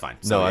one. Yeah, that's fine.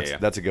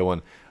 That's a good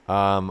one.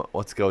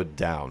 Let's go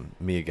down.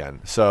 Me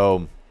again.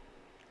 So,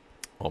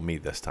 me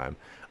this time.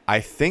 I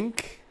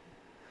think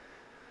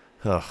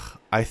I'm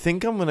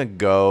gonna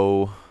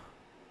go.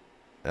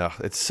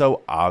 It's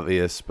so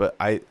obvious, but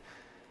I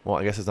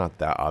guess it's not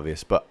that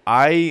obvious. But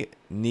I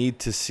need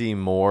to see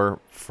more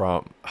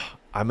from.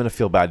 I'm gonna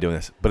feel bad doing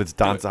this, but it's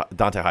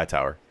Dante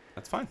Hightower.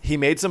 That's fine. He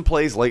made some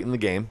plays late in the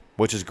game,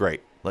 which is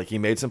great. Like, he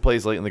made some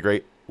plays late in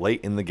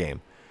the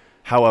game.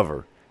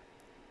 However,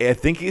 I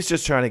think he's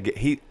just trying to get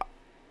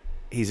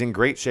he's in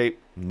great shape,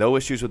 no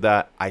issues with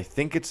that. I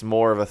think it's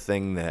more of a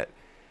thing that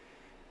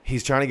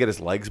he's trying to get his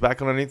legs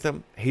back underneath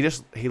him. He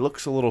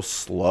looks a little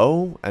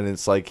slow, and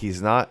it's like he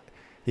kind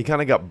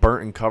of got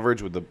burnt in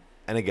coverage with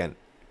and again,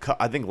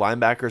 I think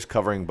linebackers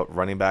covering but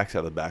running backs out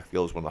of the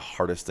backfield is one of the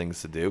hardest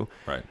things to do.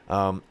 Right.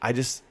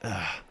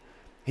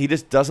 He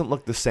just doesn't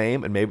look the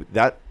same, and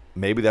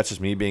maybe that's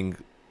just me being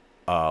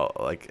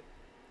like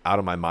out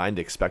of my mind,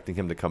 expecting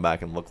him to come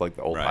back and look like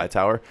the old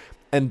Hightower.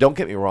 And don't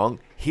get me wrong,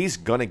 he's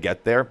gonna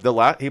get there.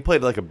 He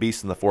played like a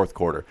beast in the fourth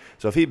quarter,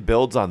 so if he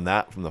builds on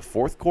that from the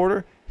fourth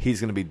quarter, he's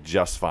gonna be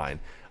just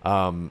fine.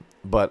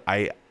 But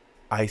I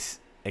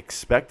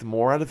expect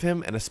more out of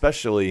him, and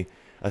especially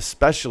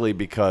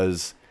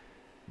because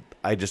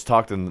I just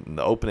talked in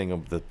the opening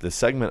of the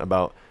segment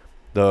about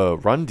the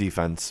run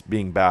defense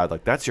being bad.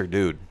 Like, that's your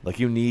dude. Like,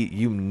 you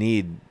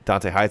need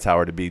Dante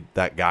Hightower to be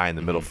that guy in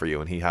the middle for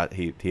you, and he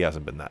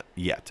hasn't been that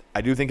yet.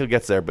 I do think he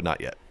gets there, but not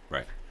yet.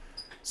 Right.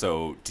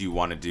 So do you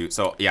want to do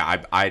so?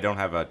 Yeah, I don't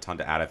have a ton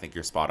to add. I think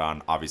you're spot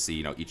on. Obviously,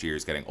 each year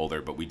is getting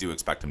older, but we do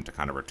expect him to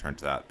kind of return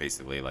to that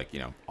basically like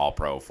all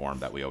pro form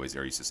that we always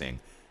are used to seeing.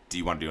 Do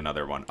you want to do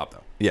another one up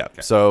though? Yeah.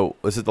 Okay. So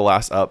this is the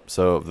last up.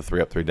 So of the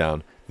 3 up, 3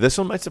 down. This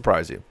one might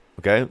surprise you.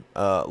 Okay,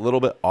 a little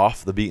bit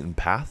off the beaten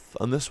path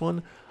on this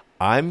one.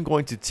 I'm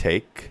going to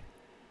take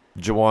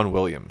Jawan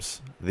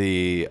Williams,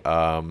 the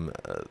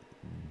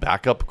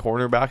backup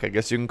cornerback, I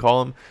guess you can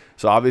call him.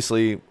 So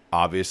obviously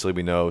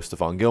we know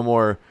Stephon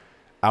Gilmore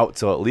out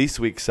till at least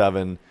week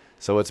 7.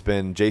 So it's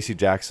been J.C.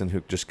 Jackson,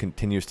 who just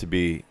continues to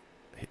be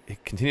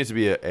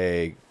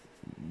a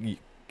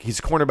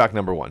he's cornerback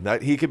number 1.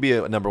 That he could be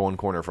a number 1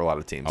 corner for a lot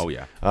of teams. Oh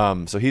yeah.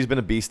 So he's been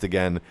a beast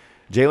again.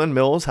 Jalen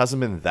Mills hasn't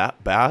been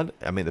that bad.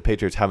 I mean, the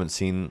Patriots haven't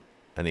seen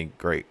any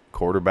great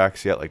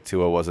quarterbacks yet. Like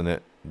Tua wasn't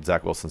it.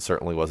 Zach Wilson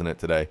certainly wasn't it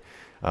today.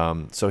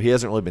 So he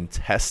hasn't really been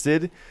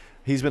tested.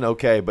 He's been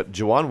okay, but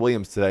Juwan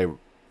Williams today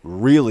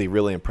really,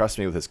 really impressed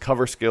me with his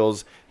cover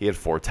skills. He had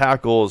 4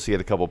 tackles. He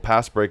had a couple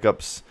pass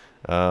breakups.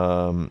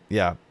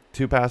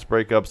 2 pass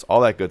breakups, all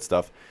that good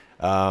stuff.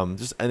 He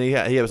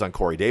was on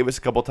Corey Davis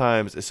a couple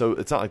times. So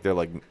it's not like they're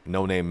like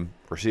no-name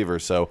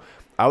receivers. So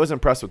I was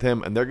impressed with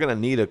him, and they're going to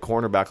need a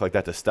cornerback like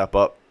that to step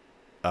up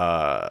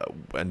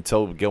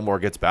until Gilmore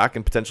gets back,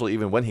 and potentially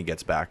even when he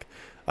gets back.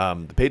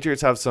 The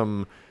Patriots have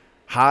some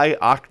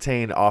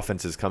high-octane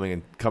offenses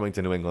coming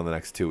to New England the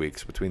next 2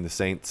 weeks between the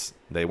Saints.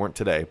 They weren't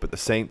today, but the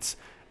Saints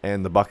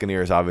and the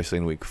Buccaneers obviously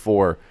in week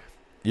 4.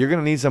 You're going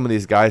to need some of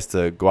these guys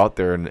to go out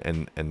there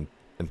and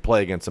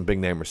play against some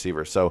big-name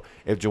receivers. So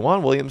if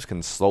Juwan Williams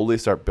can slowly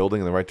start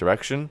building in the right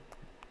direction,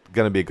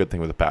 going to be a good thing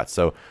with the Pats.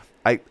 So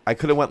I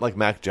could have went like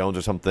Mac Jones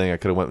or something. I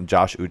could have went with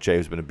Josh Uche,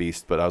 who's been a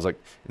beast. But I was like,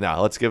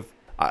 let's give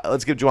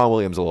Juwan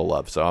Williams a little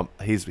love. So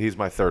he's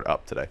my third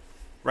up today.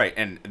 Right,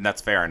 and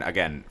that's fair. And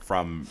again,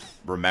 from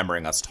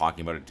remembering us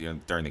talking about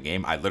it during the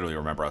game, I literally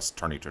remember us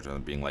turning to each other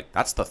and being like,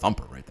 "That's the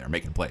thumper right there,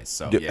 making plays."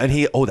 So dude, yeah.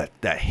 And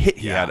that hit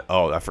he had.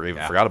 Oh, I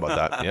forgot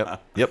about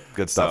that. Yep,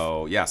 good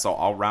stuff. So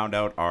I'll round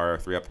out our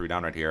 3 up, 3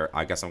 down right here.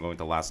 I guess I'm going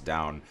to last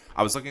down.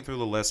 I was looking through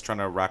the list, trying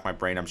to rack my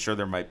brain. I'm sure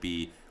there might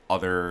be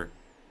other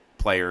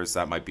players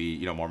that might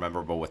be more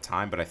memorable with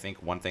time, but I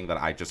think one thing that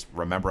I just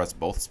remember us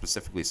both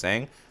specifically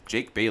saying,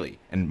 Jake Bailey,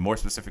 and more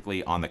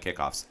specifically on the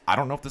kickoffs. I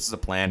don't know if this is a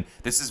plan.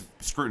 This is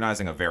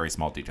scrutinizing a very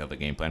small detail of the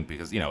game plan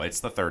because it's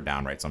the third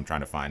down, right? So I'm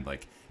trying to find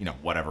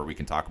whatever we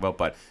can talk about,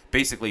 but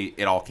basically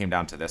it all came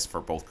down to this for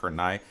both Kurt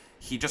and I.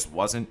 He just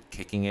wasn't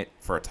kicking it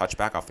for a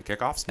touchback off the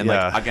kickoffs. And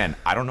again,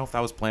 I don't know if that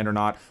was planned or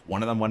not.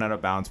 One of them went out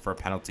of bounds for a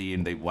penalty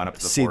and they went up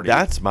to the 40. See,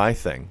 that's my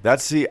thing.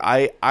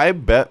 I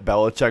bet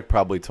Belichick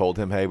probably told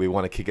him, "Hey, we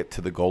want to kick it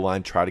to the goal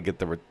line, try to let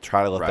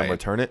them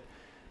return it."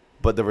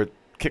 But the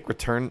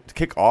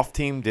kick off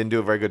team didn't do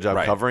a very good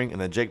job covering, and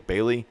then Jake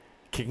Bailey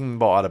kicking the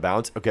ball out of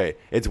bounds. Okay,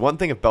 it's one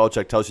thing if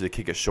Belichick tells you to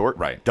kick it short.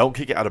 Right. Don't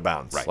kick it out of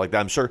bounds. Right. Like that.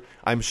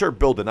 I'm sure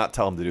Bill did not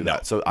tell him to do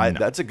that. So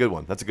that's a good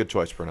one. That's a good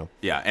choice, Bruno.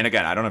 Yeah, and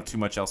again, I don't have too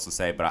much else to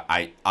say, but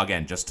I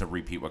again, just to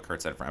repeat what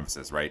Kurt said for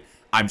emphasis, right?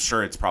 I'm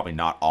sure it's probably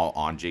not all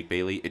on Jake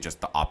Bailey. It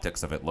just the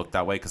optics of it looked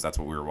that way because that's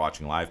what we were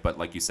watching live. But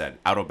like you said,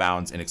 out of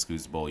bounds,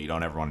 inexcusable. You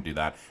don't ever want to do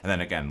that. And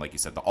then again, like you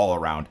said, the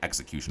all-around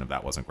execution of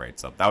that wasn't great.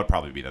 So that would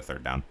probably be the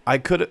third down. I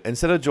could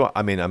instead of John.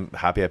 I mean, I'm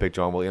happy I picked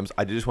John Williams.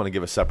 I did just want to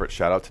give a separate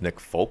shout out to Nick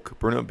Folk,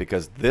 Bruno,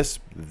 because this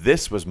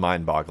was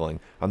mind-boggling.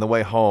 On the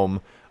way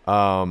home,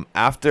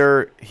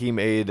 after he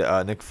made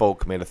Nick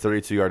Folk made a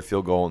 32-yard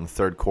field goal in the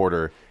third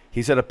quarter,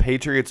 he set a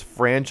Patriots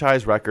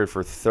franchise record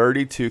for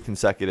 32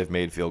 consecutive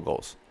made field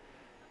goals.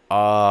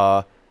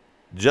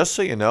 Just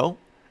so you know,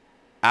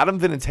 Adam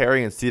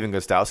Vinatieri and Steven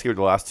Gostkowski were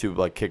the last two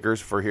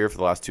kickers for the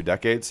last 2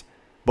 decades.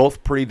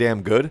 Both pretty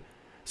damn good.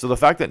 So the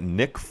fact that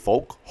Nick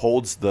Folk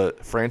holds the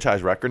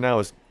franchise record now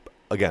is,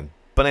 again,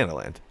 banana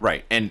land.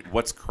 Right. And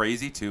what's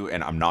crazy too,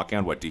 and I'm knocking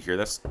on wood. Do you hear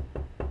this?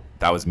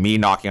 That was me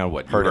knocking on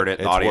wood. You heard it.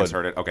 The audience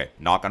heard it. Okay,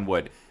 knock on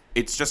wood.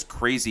 It's just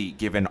crazy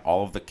given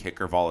all of the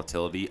kicker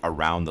volatility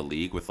around the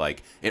league with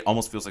it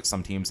almost feels like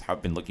some teams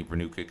have been looking for a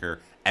new kicker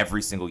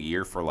every single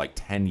year for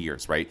 10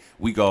 years, right?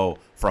 We go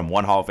from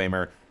one Hall of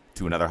Famer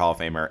to another Hall of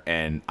Famer,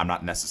 and I'm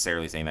not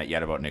necessarily saying that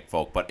yet about Nick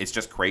Folk, but it's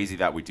just crazy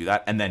that we do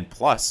that. And then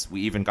plus,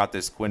 we even got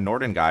this Quinn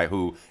Nordin guy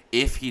who,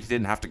 if he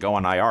didn't have to go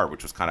on IR,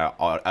 which was kind of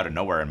out of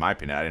nowhere in my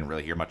opinion, I didn't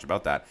really hear much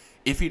about that.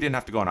 If he didn't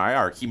have to go on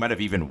IR, he might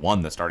have even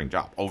won the starting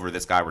job over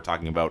this guy we're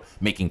talking about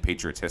making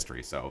Patriots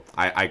history. So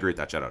I agree with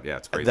that shout out. Yeah,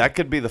 it's crazy. That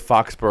could be the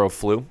Foxborough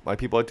flu, like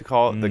people like to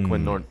call it, the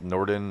Quinn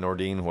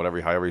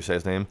Nordin, however you say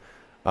his name.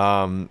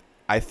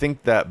 I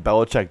think that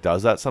Belichick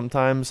does that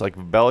sometimes.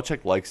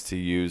 Belichick likes to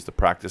use the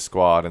practice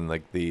squad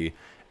and the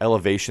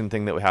elevation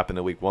thing that happened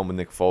in week 1 with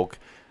Nick Folk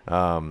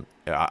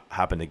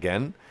happened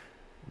again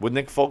with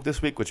Nick Folk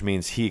this week, which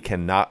means he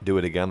cannot do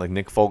it again.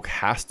 Nick Folk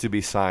has to be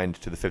signed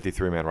to the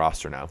 53-man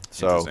roster now.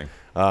 So,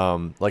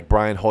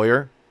 Brian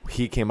Hoyer,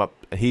 he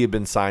had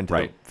been signed to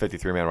the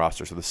 53-man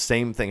roster. So the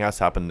same thing has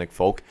to happen to Nick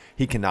Folk.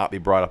 He cannot be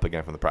brought up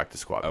again from the practice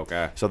squad.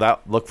 Okay. So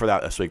look for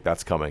that this week.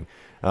 That's coming.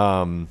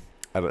 And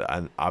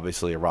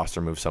obviously a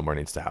roster move somewhere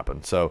needs to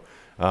happen. So,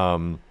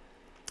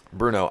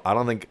 Bruno, I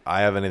don't think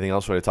I have anything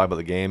else to talk about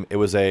the game. It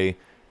was a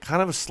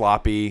kind of a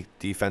sloppy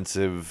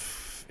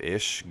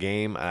defensive-ish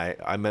game.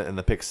 I meant in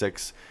the pick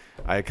 6,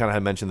 I kind of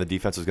had mentioned the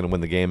defense was going to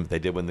win the game. They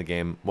did win the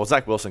game. Well,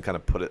 Zach Wilson kind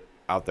of put it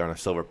out there on a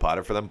silver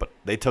platter for them, but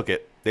they took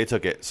it.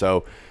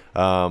 So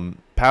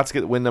Pats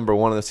get win number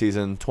 1 of the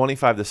season,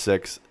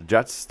 25-6.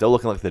 Jets still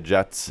looking like the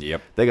Jets.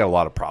 Yep. They got a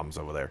lot of problems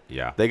over there.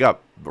 Yeah. They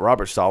got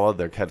Robert Saleh,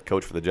 their head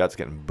coach for the Jets,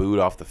 getting booed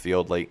off the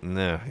field late.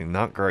 Nah,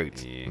 not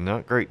great. Yeah.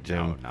 Not great,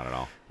 Jim. No, not at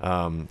all.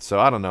 So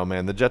I don't know,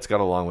 man. The Jets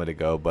got a long way to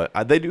go, but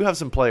they do have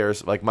some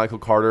players like Michael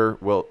Carter.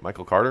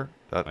 Michael Carter?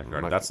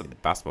 That's the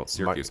basketball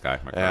Syracuse guy.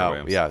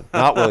 Williams. Yeah,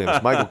 not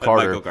Williams. Michael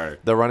Carter, Michael Carter.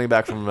 the running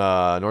back from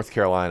North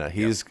Carolina.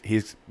 He's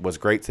was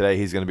great today.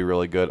 He's going to be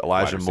really good.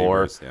 Elijah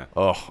Moore.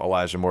 Yeah.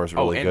 Elijah Moore is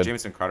really and good.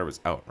 Jamison Crowder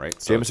was out, right?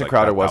 So Jamison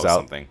Crowder was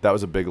out. Something. That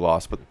was a big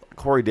loss. But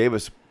Corey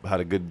Davis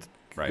had a good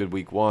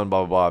week 1.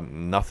 Blah blah blah.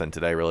 Nothing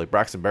today really.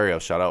 Braxton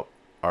Berrios, shout out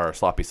our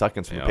sloppy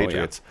seconds from the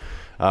Patriots.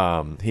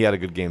 Yeah. He had a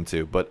good game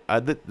too. But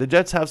the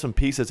Jets have some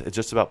pieces. It's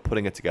just about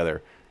putting it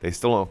together. They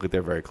still don't look like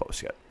they're very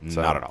close yet.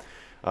 So, not at all.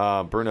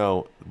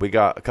 Bruno, we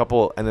got a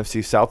couple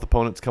NFC South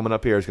opponents coming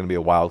up here. It's going to be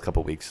a wild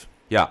couple weeks.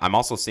 Yeah, I'm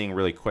also seeing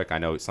really quick. I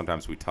know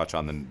sometimes we touch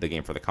on the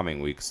game for the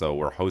coming week. So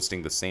we're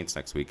hosting the Saints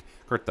next week.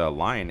 Kurt, the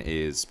line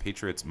is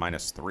Patriots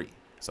 -3.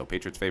 So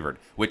Patriots favored,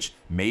 which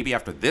maybe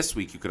after this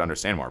week you could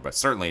understand more, but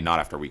certainly not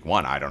after week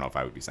 1. I don't know if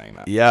I would be saying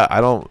that. Yeah,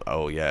 I don't.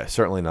 Oh, yeah,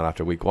 certainly not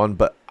after week 1.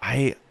 But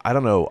I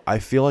don't know. I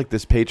feel like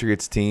this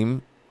Patriots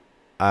team,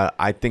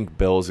 I think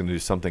Bill's going to do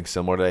something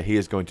similar to that. He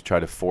is going to try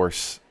to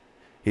force.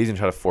 He's going to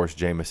try to force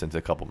Jameis into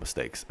a couple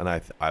mistakes,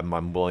 and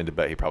I'm willing to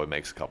bet he probably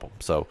makes a couple.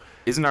 So,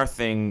 isn't our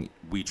thing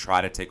we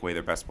try to take away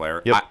their best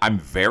player? Yep. I'm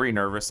very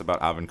nervous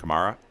about Alvin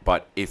Kamara,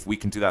 but if we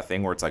can do that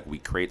thing where it's like we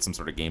create some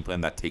sort of game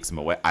plan that takes him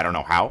away, I don't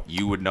know how.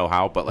 You would know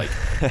how, but like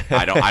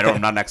I'm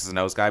not an X's and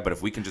O's guy. But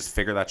if we can just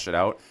figure that shit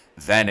out,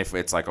 then if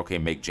it's like okay,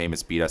 make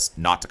Jameis beat us,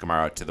 not to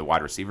Kamara, to the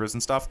wide receivers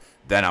and stuff,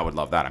 then I would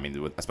love that. I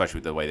mean, especially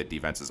with the way the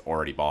defense is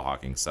already ball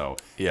hawking. So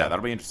yeah,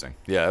 that'll be interesting.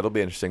 Yeah, it'll be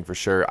interesting for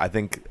sure. I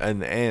think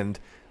and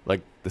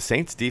like the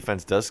Saints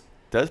defense does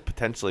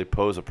potentially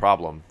pose a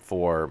problem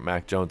for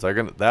Mac Jones.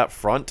 That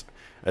front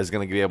is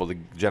going to be able to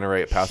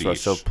generate a pass rush.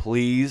 So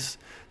please,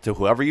 to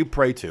whoever you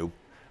pray to,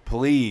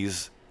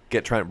 please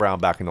get Trent Brown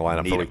back in the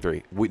lineup for week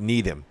 3. We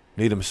need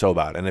him so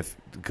bad. And if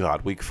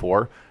week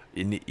 4,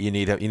 you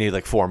need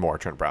like 4 more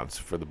Trent Browns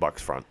for the Bucs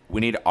front. We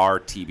need our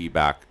TB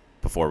back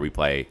before we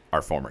play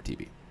our former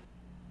TB.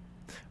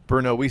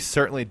 Bruno, we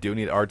certainly do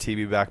need our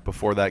TB back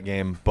before that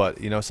game, but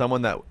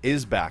someone that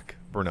is back,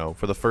 Bruno,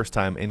 for the first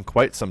time in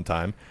quite some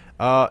time,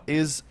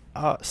 is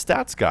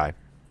Stats Guy.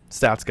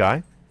 Stats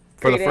Guy,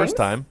 for the first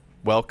time,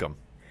 welcome.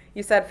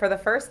 You said for the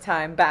first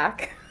time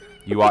back.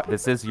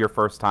 This is your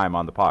first time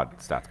on the pod,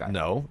 Stats Guy.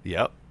 No,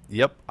 yep.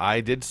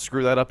 I did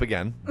screw that up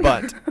again,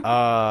 but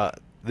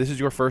this is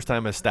your first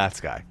time as Stats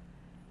Guy.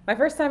 My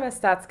first time as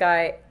Stats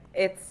Guy.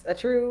 It's a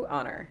true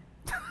honor.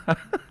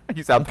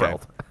 You sound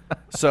thrilled.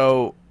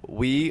 So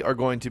we are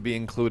going to be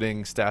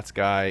including Stats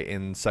Guy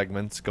in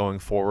segments going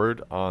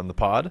forward on the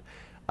pod.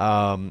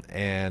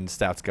 And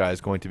Stats Guy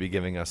is going to be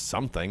giving us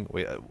something.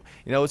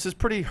 This is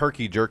pretty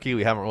herky-jerky.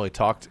 We haven't really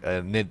talked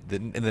in the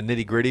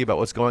nitty-gritty about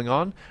what's going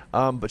on.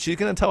 But she's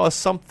going to tell us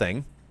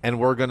something, and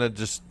we're going to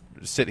just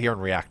sit here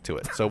and react to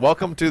it. So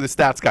welcome to the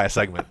Stats Guy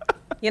segment.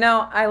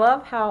 I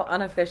love how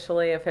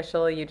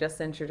officially you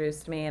just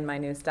introduced me in my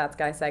new Stats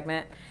Guy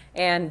segment.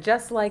 And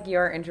just like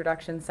your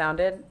introduction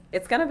sounded,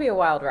 it's going to be a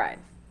wild ride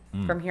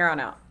from here on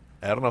out.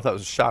 I don't know if that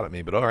was a shot at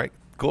me, but all right,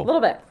 cool. A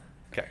little bit.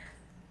 Okay.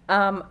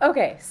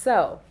 Okay,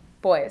 so,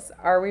 boys,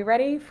 are we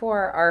ready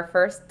for our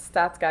first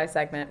Stats Guy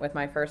segment with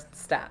my first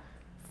stat?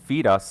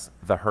 Feed us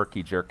the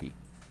herky-jerky.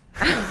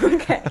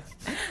 Okay.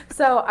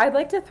 So I'd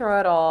like to throw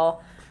it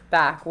all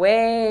back,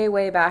 way,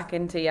 way back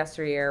into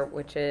yesteryear,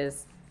 which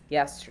is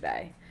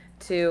yesterday,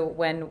 to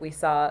when we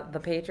saw the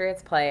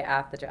Patriots play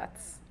at the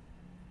Jets.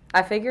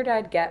 I figured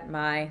I'd get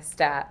my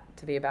stat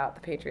to be about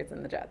the Patriots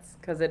and the Jets,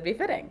 because it'd be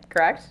fitting,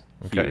 correct?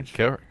 Okay,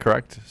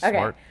 correct. Smart.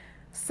 Okay.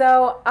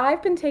 So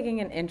I've been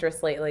taking an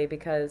interest lately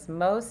because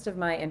most of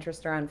my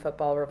interest around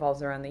football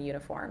revolves around the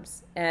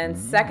uniforms. And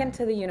second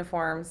to the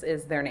uniforms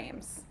is their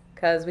names,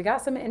 because we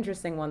got some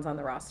interesting ones on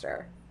the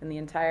roster in the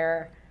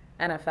entire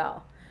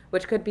NFL,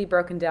 which could be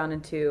broken down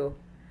into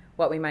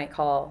what we might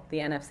call the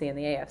NFC and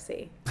the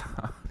AFC.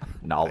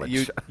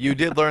 Knowledge. You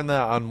did learn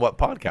that on what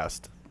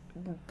podcast?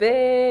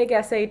 Big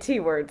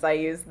SAT words I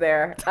used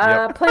there.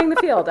 Yep. Playing the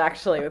field,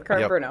 actually, with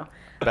Kurt Bruno.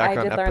 Back I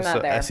on did learn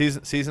that there.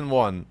 Season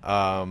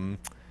 1.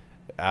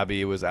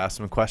 Abby was asked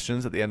some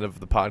questions at the end of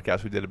the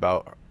podcast we did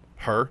about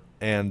her,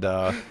 and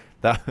that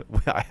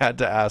I had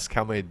to ask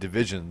how many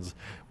divisions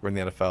were in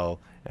the NFL,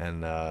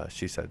 and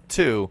she said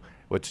 2,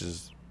 which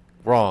is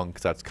wrong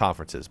because that's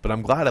conferences. But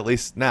I'm glad at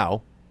least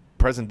now,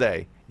 present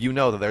day,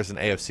 that there's an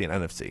AFC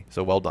and NFC.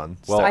 So well done.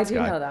 Well, I do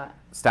know that.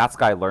 Stats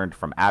Guy learned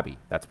from Abby.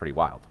 That's pretty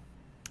wild.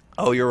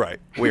 Oh, you're right.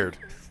 Weird.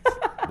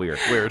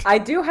 Weird. I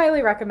do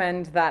highly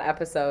recommend that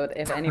episode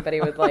if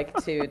anybody would like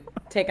to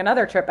take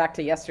another trip back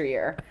to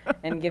yesteryear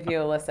and give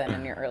you a listen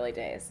in your early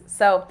days.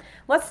 So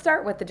let's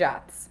start with the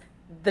Jets.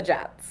 The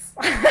Jets.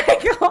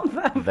 I called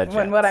them The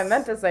when what I Jets.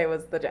 meant to say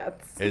was the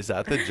Jets. Is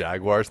that the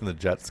Jaguars and the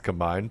Jets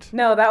combined?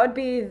 No, that would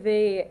be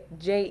the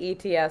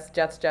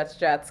Jets,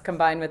 Jets,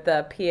 combined with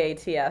the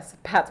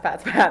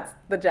Pats, Pats,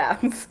 the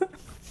Jets.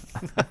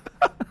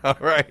 All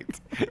right.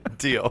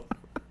 Deal.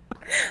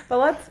 But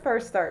let's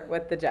first start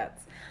with the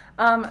Jets.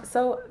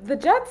 So the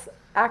Jets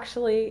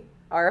actually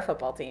are a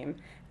football team.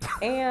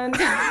 And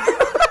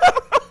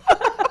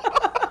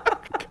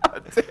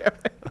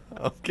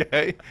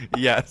Okay.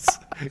 Yes.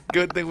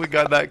 Good thing we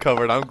got that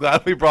covered. I'm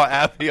glad we brought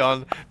Abby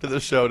on to the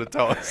show to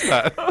tell us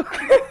that.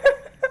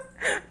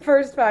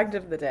 first fact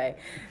of the day,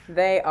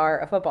 they are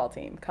a football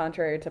team,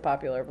 contrary to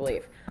popular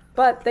belief.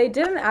 But they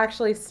didn't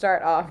actually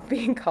start off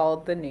being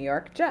called the New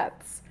York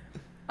Jets.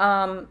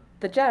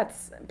 The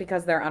Jets,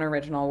 because they're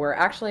unoriginal, were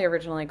actually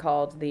originally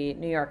called the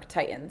New York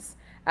Titans,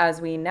 as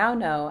we now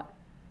know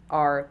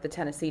are the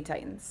Tennessee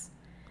Titans.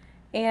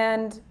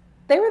 And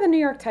they were the New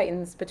York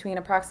Titans between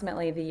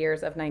approximately the years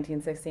of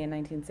 1960 and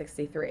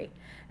 1963.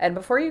 And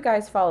before you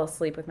guys fall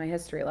asleep with my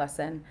history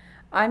lesson,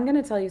 I'm going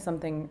to tell you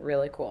something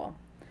really cool.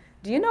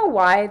 Do you know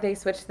why they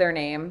switched their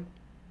name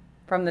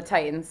from the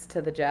Titans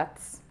to the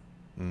Jets?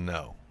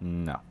 No.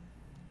 No.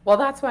 Well,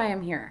 that's why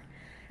I'm here.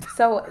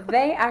 So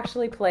they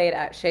actually played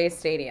at Shea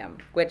Stadium,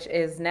 which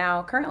is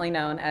now currently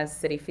known as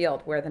Citi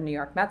Field, where the New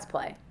York Mets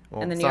play.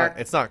 Well, and the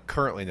it's not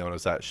currently known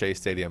as that. Shea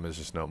Stadium is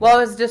just no more. Well,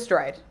 it was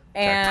destroyed.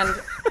 And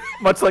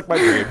Much like my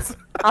dreams.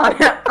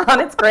 on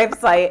its grave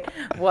site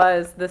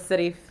was the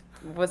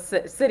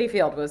Citi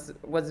Field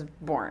was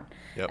born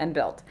Yep. and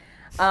built.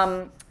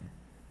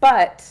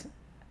 But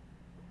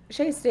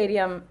Shea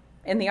Stadium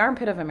in the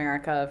armpit of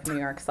America of New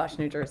York /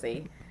 New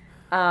Jersey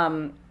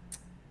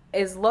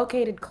is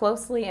located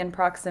closely in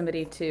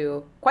proximity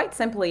to, quite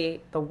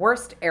simply, the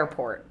worst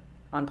airport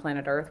on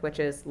planet Earth, which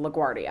is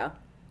LaGuardia.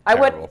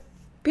 Terrible.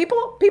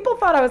 People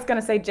thought I was going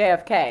to say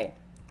JFK,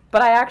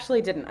 but I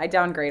actually didn't. I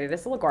downgraded.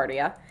 It's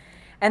LaGuardia.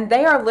 And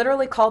they are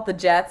literally called the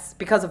Jets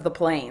because of the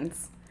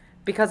planes,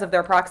 because of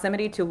their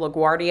proximity to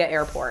LaGuardia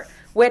Airport,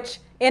 which,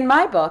 in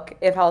my book,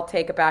 if I'll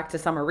take it back to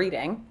summer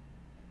reading,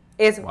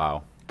 is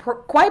Wow.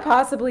 quite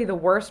possibly the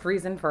worst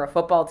reason for a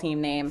football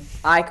team name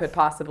I could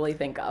possibly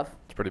think of.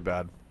 It's pretty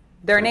bad.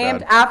 They're Pretty named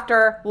bad.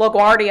 after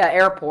LaGuardia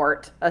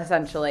Airport,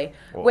 essentially.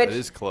 Well, which, it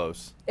is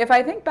close. if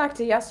I think back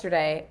to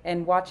yesterday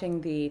and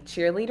watching the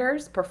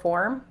cheerleaders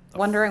perform,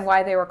 wondering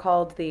why they were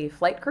called the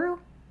flight crew,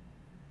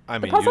 I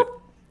the mean,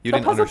 puzzle, you the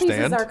didn't puzzle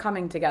understand? pieces are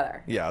coming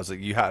together. Yeah, I was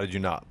like, how did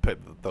you not put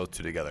those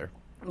two together?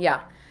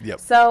 Yeah. Yep.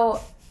 So,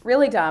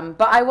 really dumb.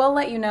 But I will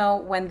let you know,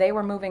 when they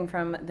were moving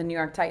from the New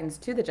York Titans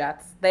to the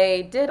Jets,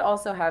 they did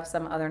also have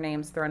some other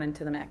names thrown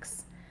into the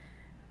mix.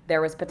 There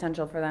was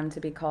potential for them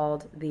to be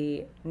called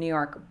the New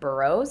York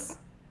Burros.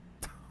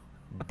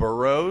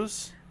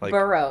 Burrows?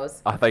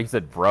 Burros. I thought you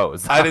said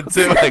bros. I did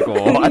too. Like, New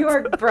what?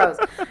 York Bros.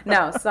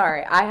 No,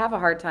 sorry. I have a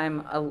hard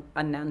time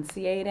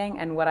enunciating,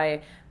 and what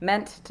I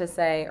meant to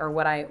say, or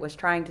what I was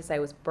trying to say,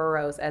 was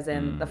boroughs, as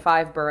in the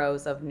 5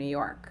 boroughs of New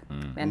York.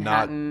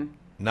 Manhattan,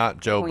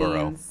 Not Joe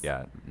Burrow. Queens,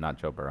 Yeah, not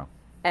Joe Burrow.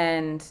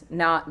 and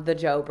not the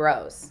Joe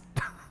Bros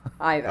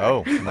either.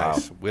 Oh,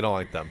 nice. We don't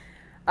like them.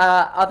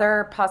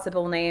 Other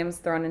possible names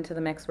thrown into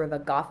the mix were the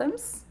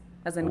Gothams,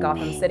 as in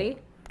Gotham City.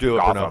 Do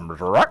it, Bruno. Gotham's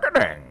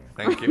Reckoning.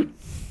 Thank you.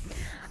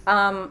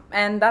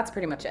 And that's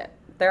pretty much it.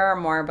 There are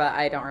more, but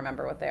I don't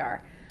remember what they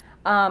are.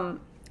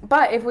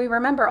 But if we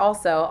remember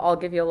also, I'll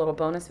give you a little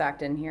bonus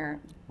fact in here.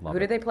 Love Who it.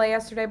 did they play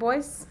yesterday,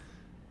 boys?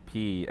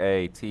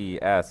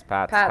 P-A-T-S,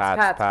 Pats.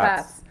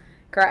 Pats.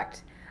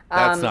 Correct.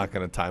 That's not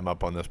going to time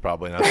up on this,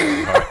 probably. Not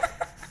really hard.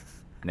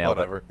 Nailed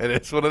Whatever. It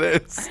is what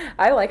it is.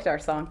 I liked our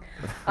song.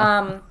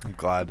 I'm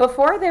glad.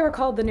 Before they were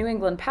called the New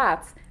England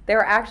Pats, they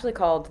were actually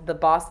called the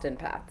Boston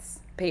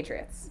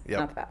Patriots, Yep.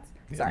 not the Pats.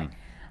 Sorry.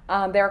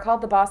 They were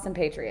called the Boston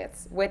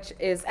Patriots, which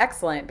is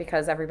excellent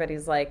because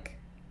everybody's like,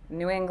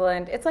 New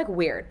England. It's like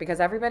weird because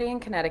everybody in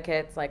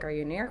Connecticut's like, are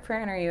you a New York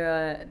fan or are you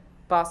a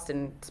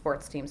Boston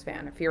sports teams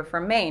fan? If you're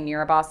from Maine,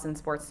 you're a Boston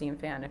sports team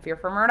fan. If you're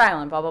from Rhode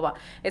Island, blah, blah, blah.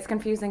 It's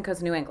confusing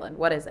because New England.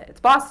 What is it? It's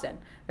Boston.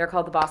 They're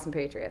called the Boston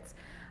Patriots.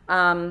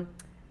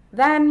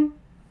 Then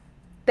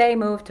they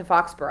moved to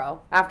Foxborough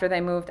after they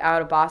moved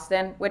out of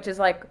Boston, which is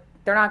like,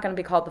 they're not going to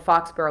be called the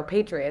Foxborough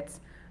Patriots.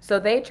 So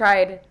they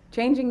tried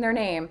changing their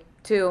name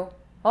to,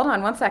 hold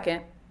on one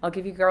second, I'll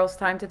give you girls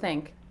time to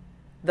think,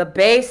 the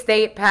Bay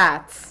State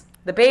Pats,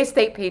 the Bay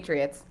State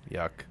Patriots.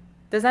 Yuck.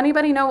 Does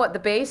anybody know what the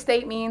Bay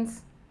State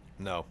means?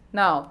 No.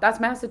 No, that's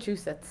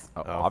Massachusetts.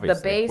 Oh, Oh. obviously.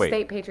 The Bay Wait,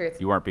 State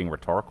Patriots. You weren't being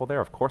rhetorical there?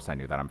 Of course I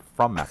knew that. I'm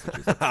from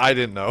Massachusetts. I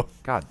didn't know.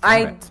 God damn I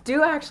it.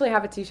 do actually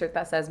have a T-shirt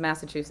that says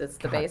Massachusetts,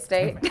 the Bay God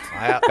State. damn it.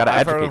 I've Gotta heard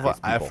educate of,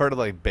 these I've people. heard of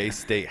like Bay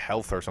State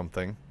Health or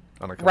something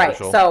on a Right.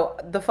 commercial. So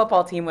the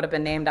football team would have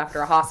been named after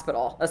a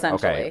hospital,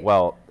 essentially. Okay,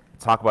 well,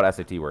 talk about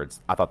SAT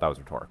words. I thought that was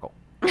rhetorical.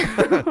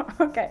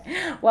 Okay.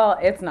 Well,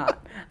 it's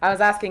not. I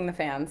was asking the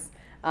fans,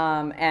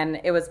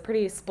 and it was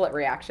pretty split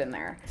reaction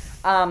there.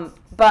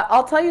 But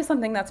I'll tell you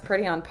something that's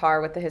pretty on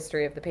par with the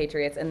history of the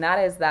Patriots, and that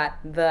is that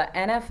the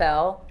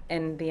NFL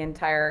in the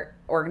entire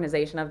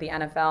organization of the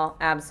NFL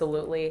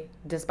absolutely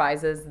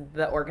despises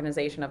the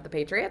organization of the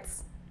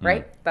Patriots,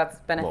 right? That's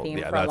been a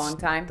theme for a long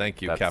time.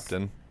 Thank you, That's-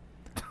 Captain.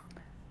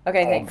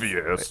 Okay, thanks.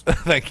 Obvious.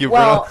 Thank you,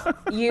 Well, Bruno.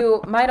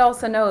 you might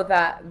also know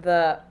that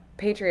the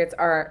Patriots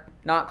are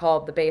not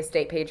called the Bay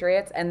State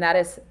Patriots, and that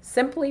is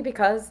simply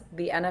because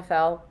the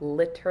NFL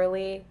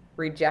literally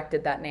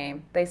rejected that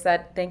name. They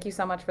said, "Thank you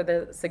so much for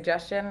the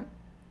suggestion."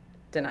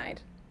 Denied.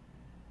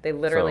 They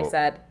literally So-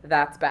 said,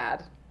 "That's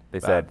bad." They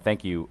said,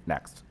 thank you,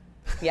 next.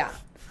 Yeah.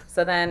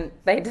 So then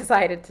they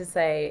decided to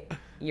say,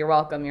 "You're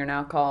welcome. You're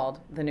now called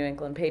the New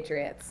England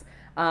Patriots."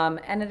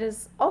 And it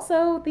is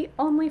also the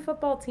only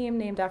football team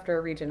named after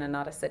a region and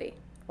not a city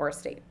or a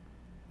state.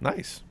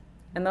 Nice.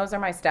 And those are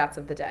my stats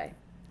of the day.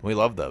 We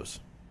love those.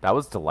 That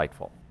was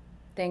delightful.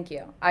 Thank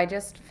you. I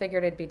just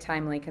figured it'd be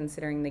timely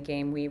considering the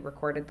game we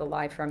recorded the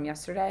live from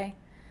yesterday,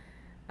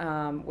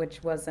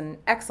 which was an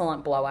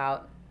excellent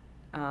blowout.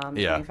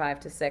 Yeah.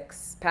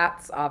 25-6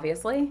 Pats,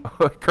 obviously.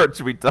 Kurt,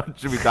 should we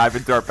dive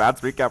into our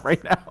Pats recap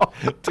right now?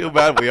 Too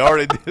bad we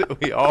already did it.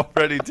 We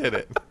already did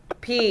it.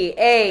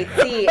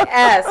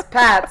 P-A-T-S,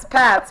 Pats,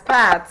 Pats,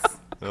 Pats.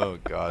 Oh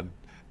God.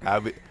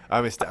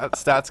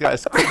 Stats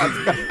guys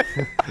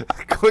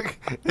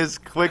is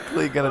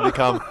quickly gonna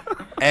become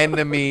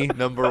enemy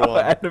number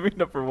one. Enemy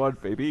number one,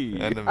 baby.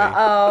 Enemy.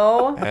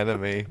 Uh-oh.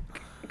 Enemy.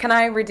 Can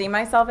I redeem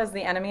myself as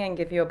the enemy and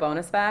give you a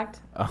bonus fact?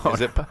 Oh,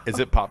 Is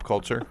it pop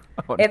culture?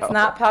 oh, It's no.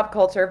 not pop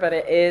culture, but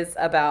it is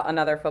about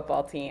another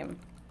football team.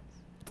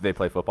 Do they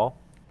play football?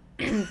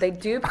 They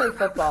do play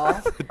football.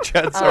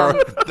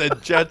 The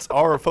Jets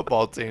are a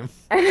football team.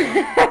 And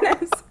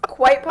it's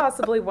quite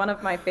possibly one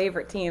of my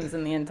favorite teams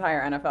in the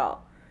entire NFL.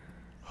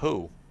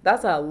 Who?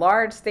 That's a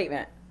large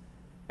statement.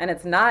 And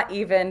it's not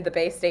even the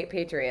Bay State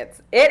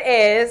Patriots. It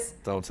is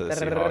Don't say the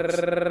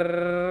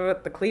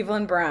Seahawks. the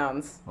Cleveland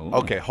Browns. Ooh.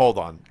 Okay, hold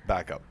on.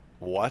 Back up.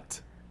 What?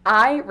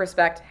 I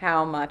respect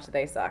how much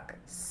they suck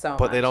so much.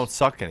 But they don't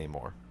suck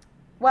anymore.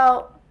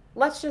 Well,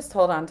 let's just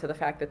hold on to the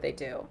fact that they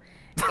do.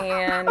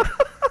 And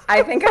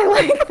I think I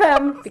like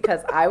them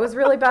because I was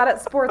really bad at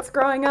sports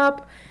growing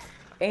up.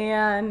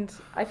 And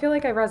I feel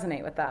like I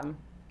resonate with them.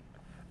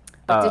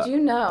 But did you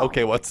know?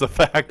 Okay, what's the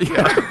fact?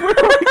 Yeah. Where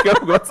do we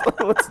go?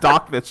 Let's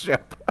dock this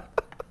ship.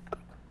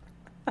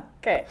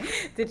 Okay.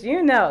 Did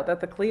you know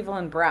that the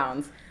Cleveland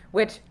Browns,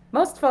 which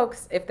most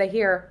folks, if they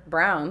hear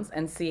Browns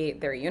and see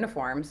their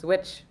uniforms,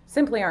 which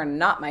simply are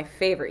not my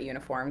favorite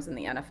uniforms in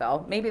the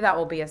NFL, maybe that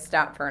will be a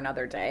stat for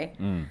another day.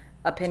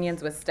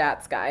 Opinions with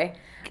Stats Guy.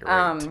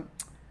 Great.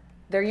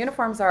 Their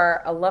uniforms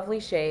are a lovely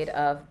shade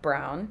of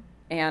brown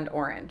and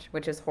orange,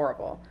 which is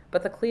horrible.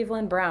 But the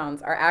Cleveland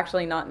Browns are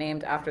actually not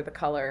named after the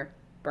color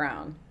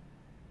brown.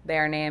 They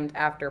are named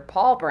after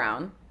Paul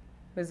Brown,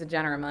 who's the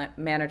general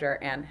manager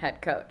and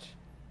head coach.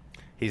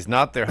 He's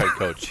not their head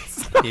coach.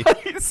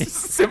 He's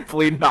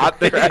simply not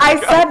there. I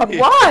said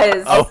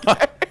was.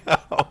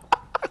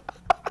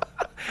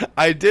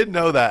 I did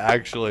know that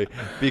actually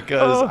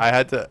because I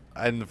had to.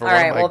 And for All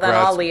one right, of my well then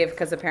grad I'll leave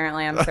because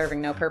apparently I'm serving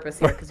no purpose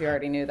here because you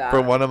already knew that.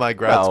 for one of my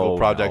grad school No,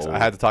 projects, no. I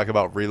had to talk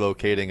about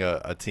relocating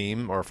a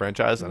team or a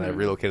franchise, and I Mm-hmm.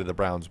 relocated the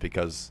Browns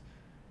because.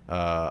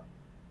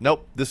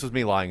 Nope, this was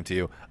me lying to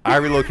you. I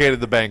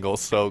relocated the Bengals,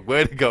 so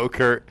way to go,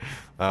 Kurt.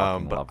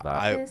 Fucking But love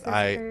that. This is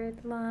I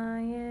Third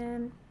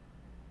Lion.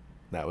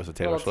 that was a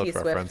Taylor Little Swift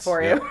T-Swift reference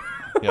for Yeah. you.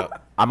 Yeah.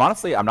 I'm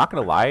not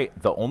gonna lie.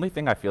 The only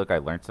thing I feel like I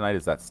learned tonight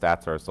is that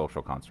stats are a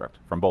social construct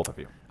from both of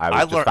you. I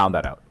just learned- found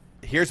that out.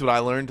 Here's what I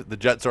learned: the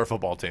Jets are a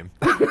football team.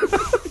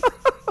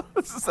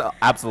 This is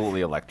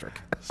absolutely electric.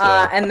 So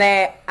And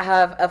they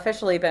have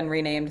officially been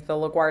renamed the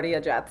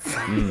LaGuardia Jets.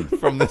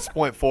 from this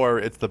point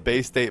forward, it's the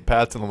Bay State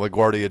Pats and the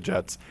LaGuardia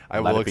Jets. I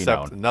Let will it be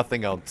accept known.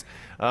 nothing else.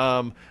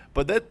 But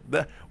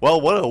well,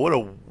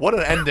 what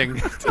an ending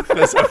to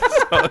this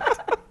episode.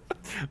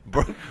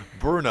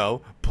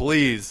 Bruno,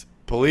 please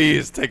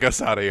take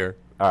us out of here.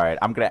 All right,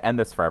 I'm going to end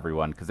this for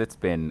everyone because it's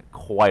been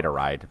quite a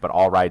ride, but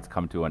all rides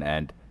come to an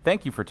end.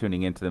 Thank you for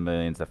tuning in to the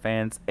millions of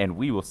fans, and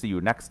we will see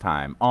you next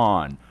time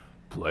on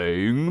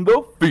Playing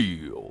the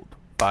Field.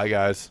 Bye,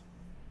 guys.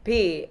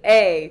 P-A-T-S,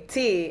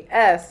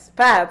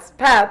 Pats,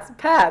 Pats,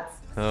 Pats.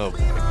 Oh. We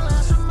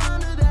will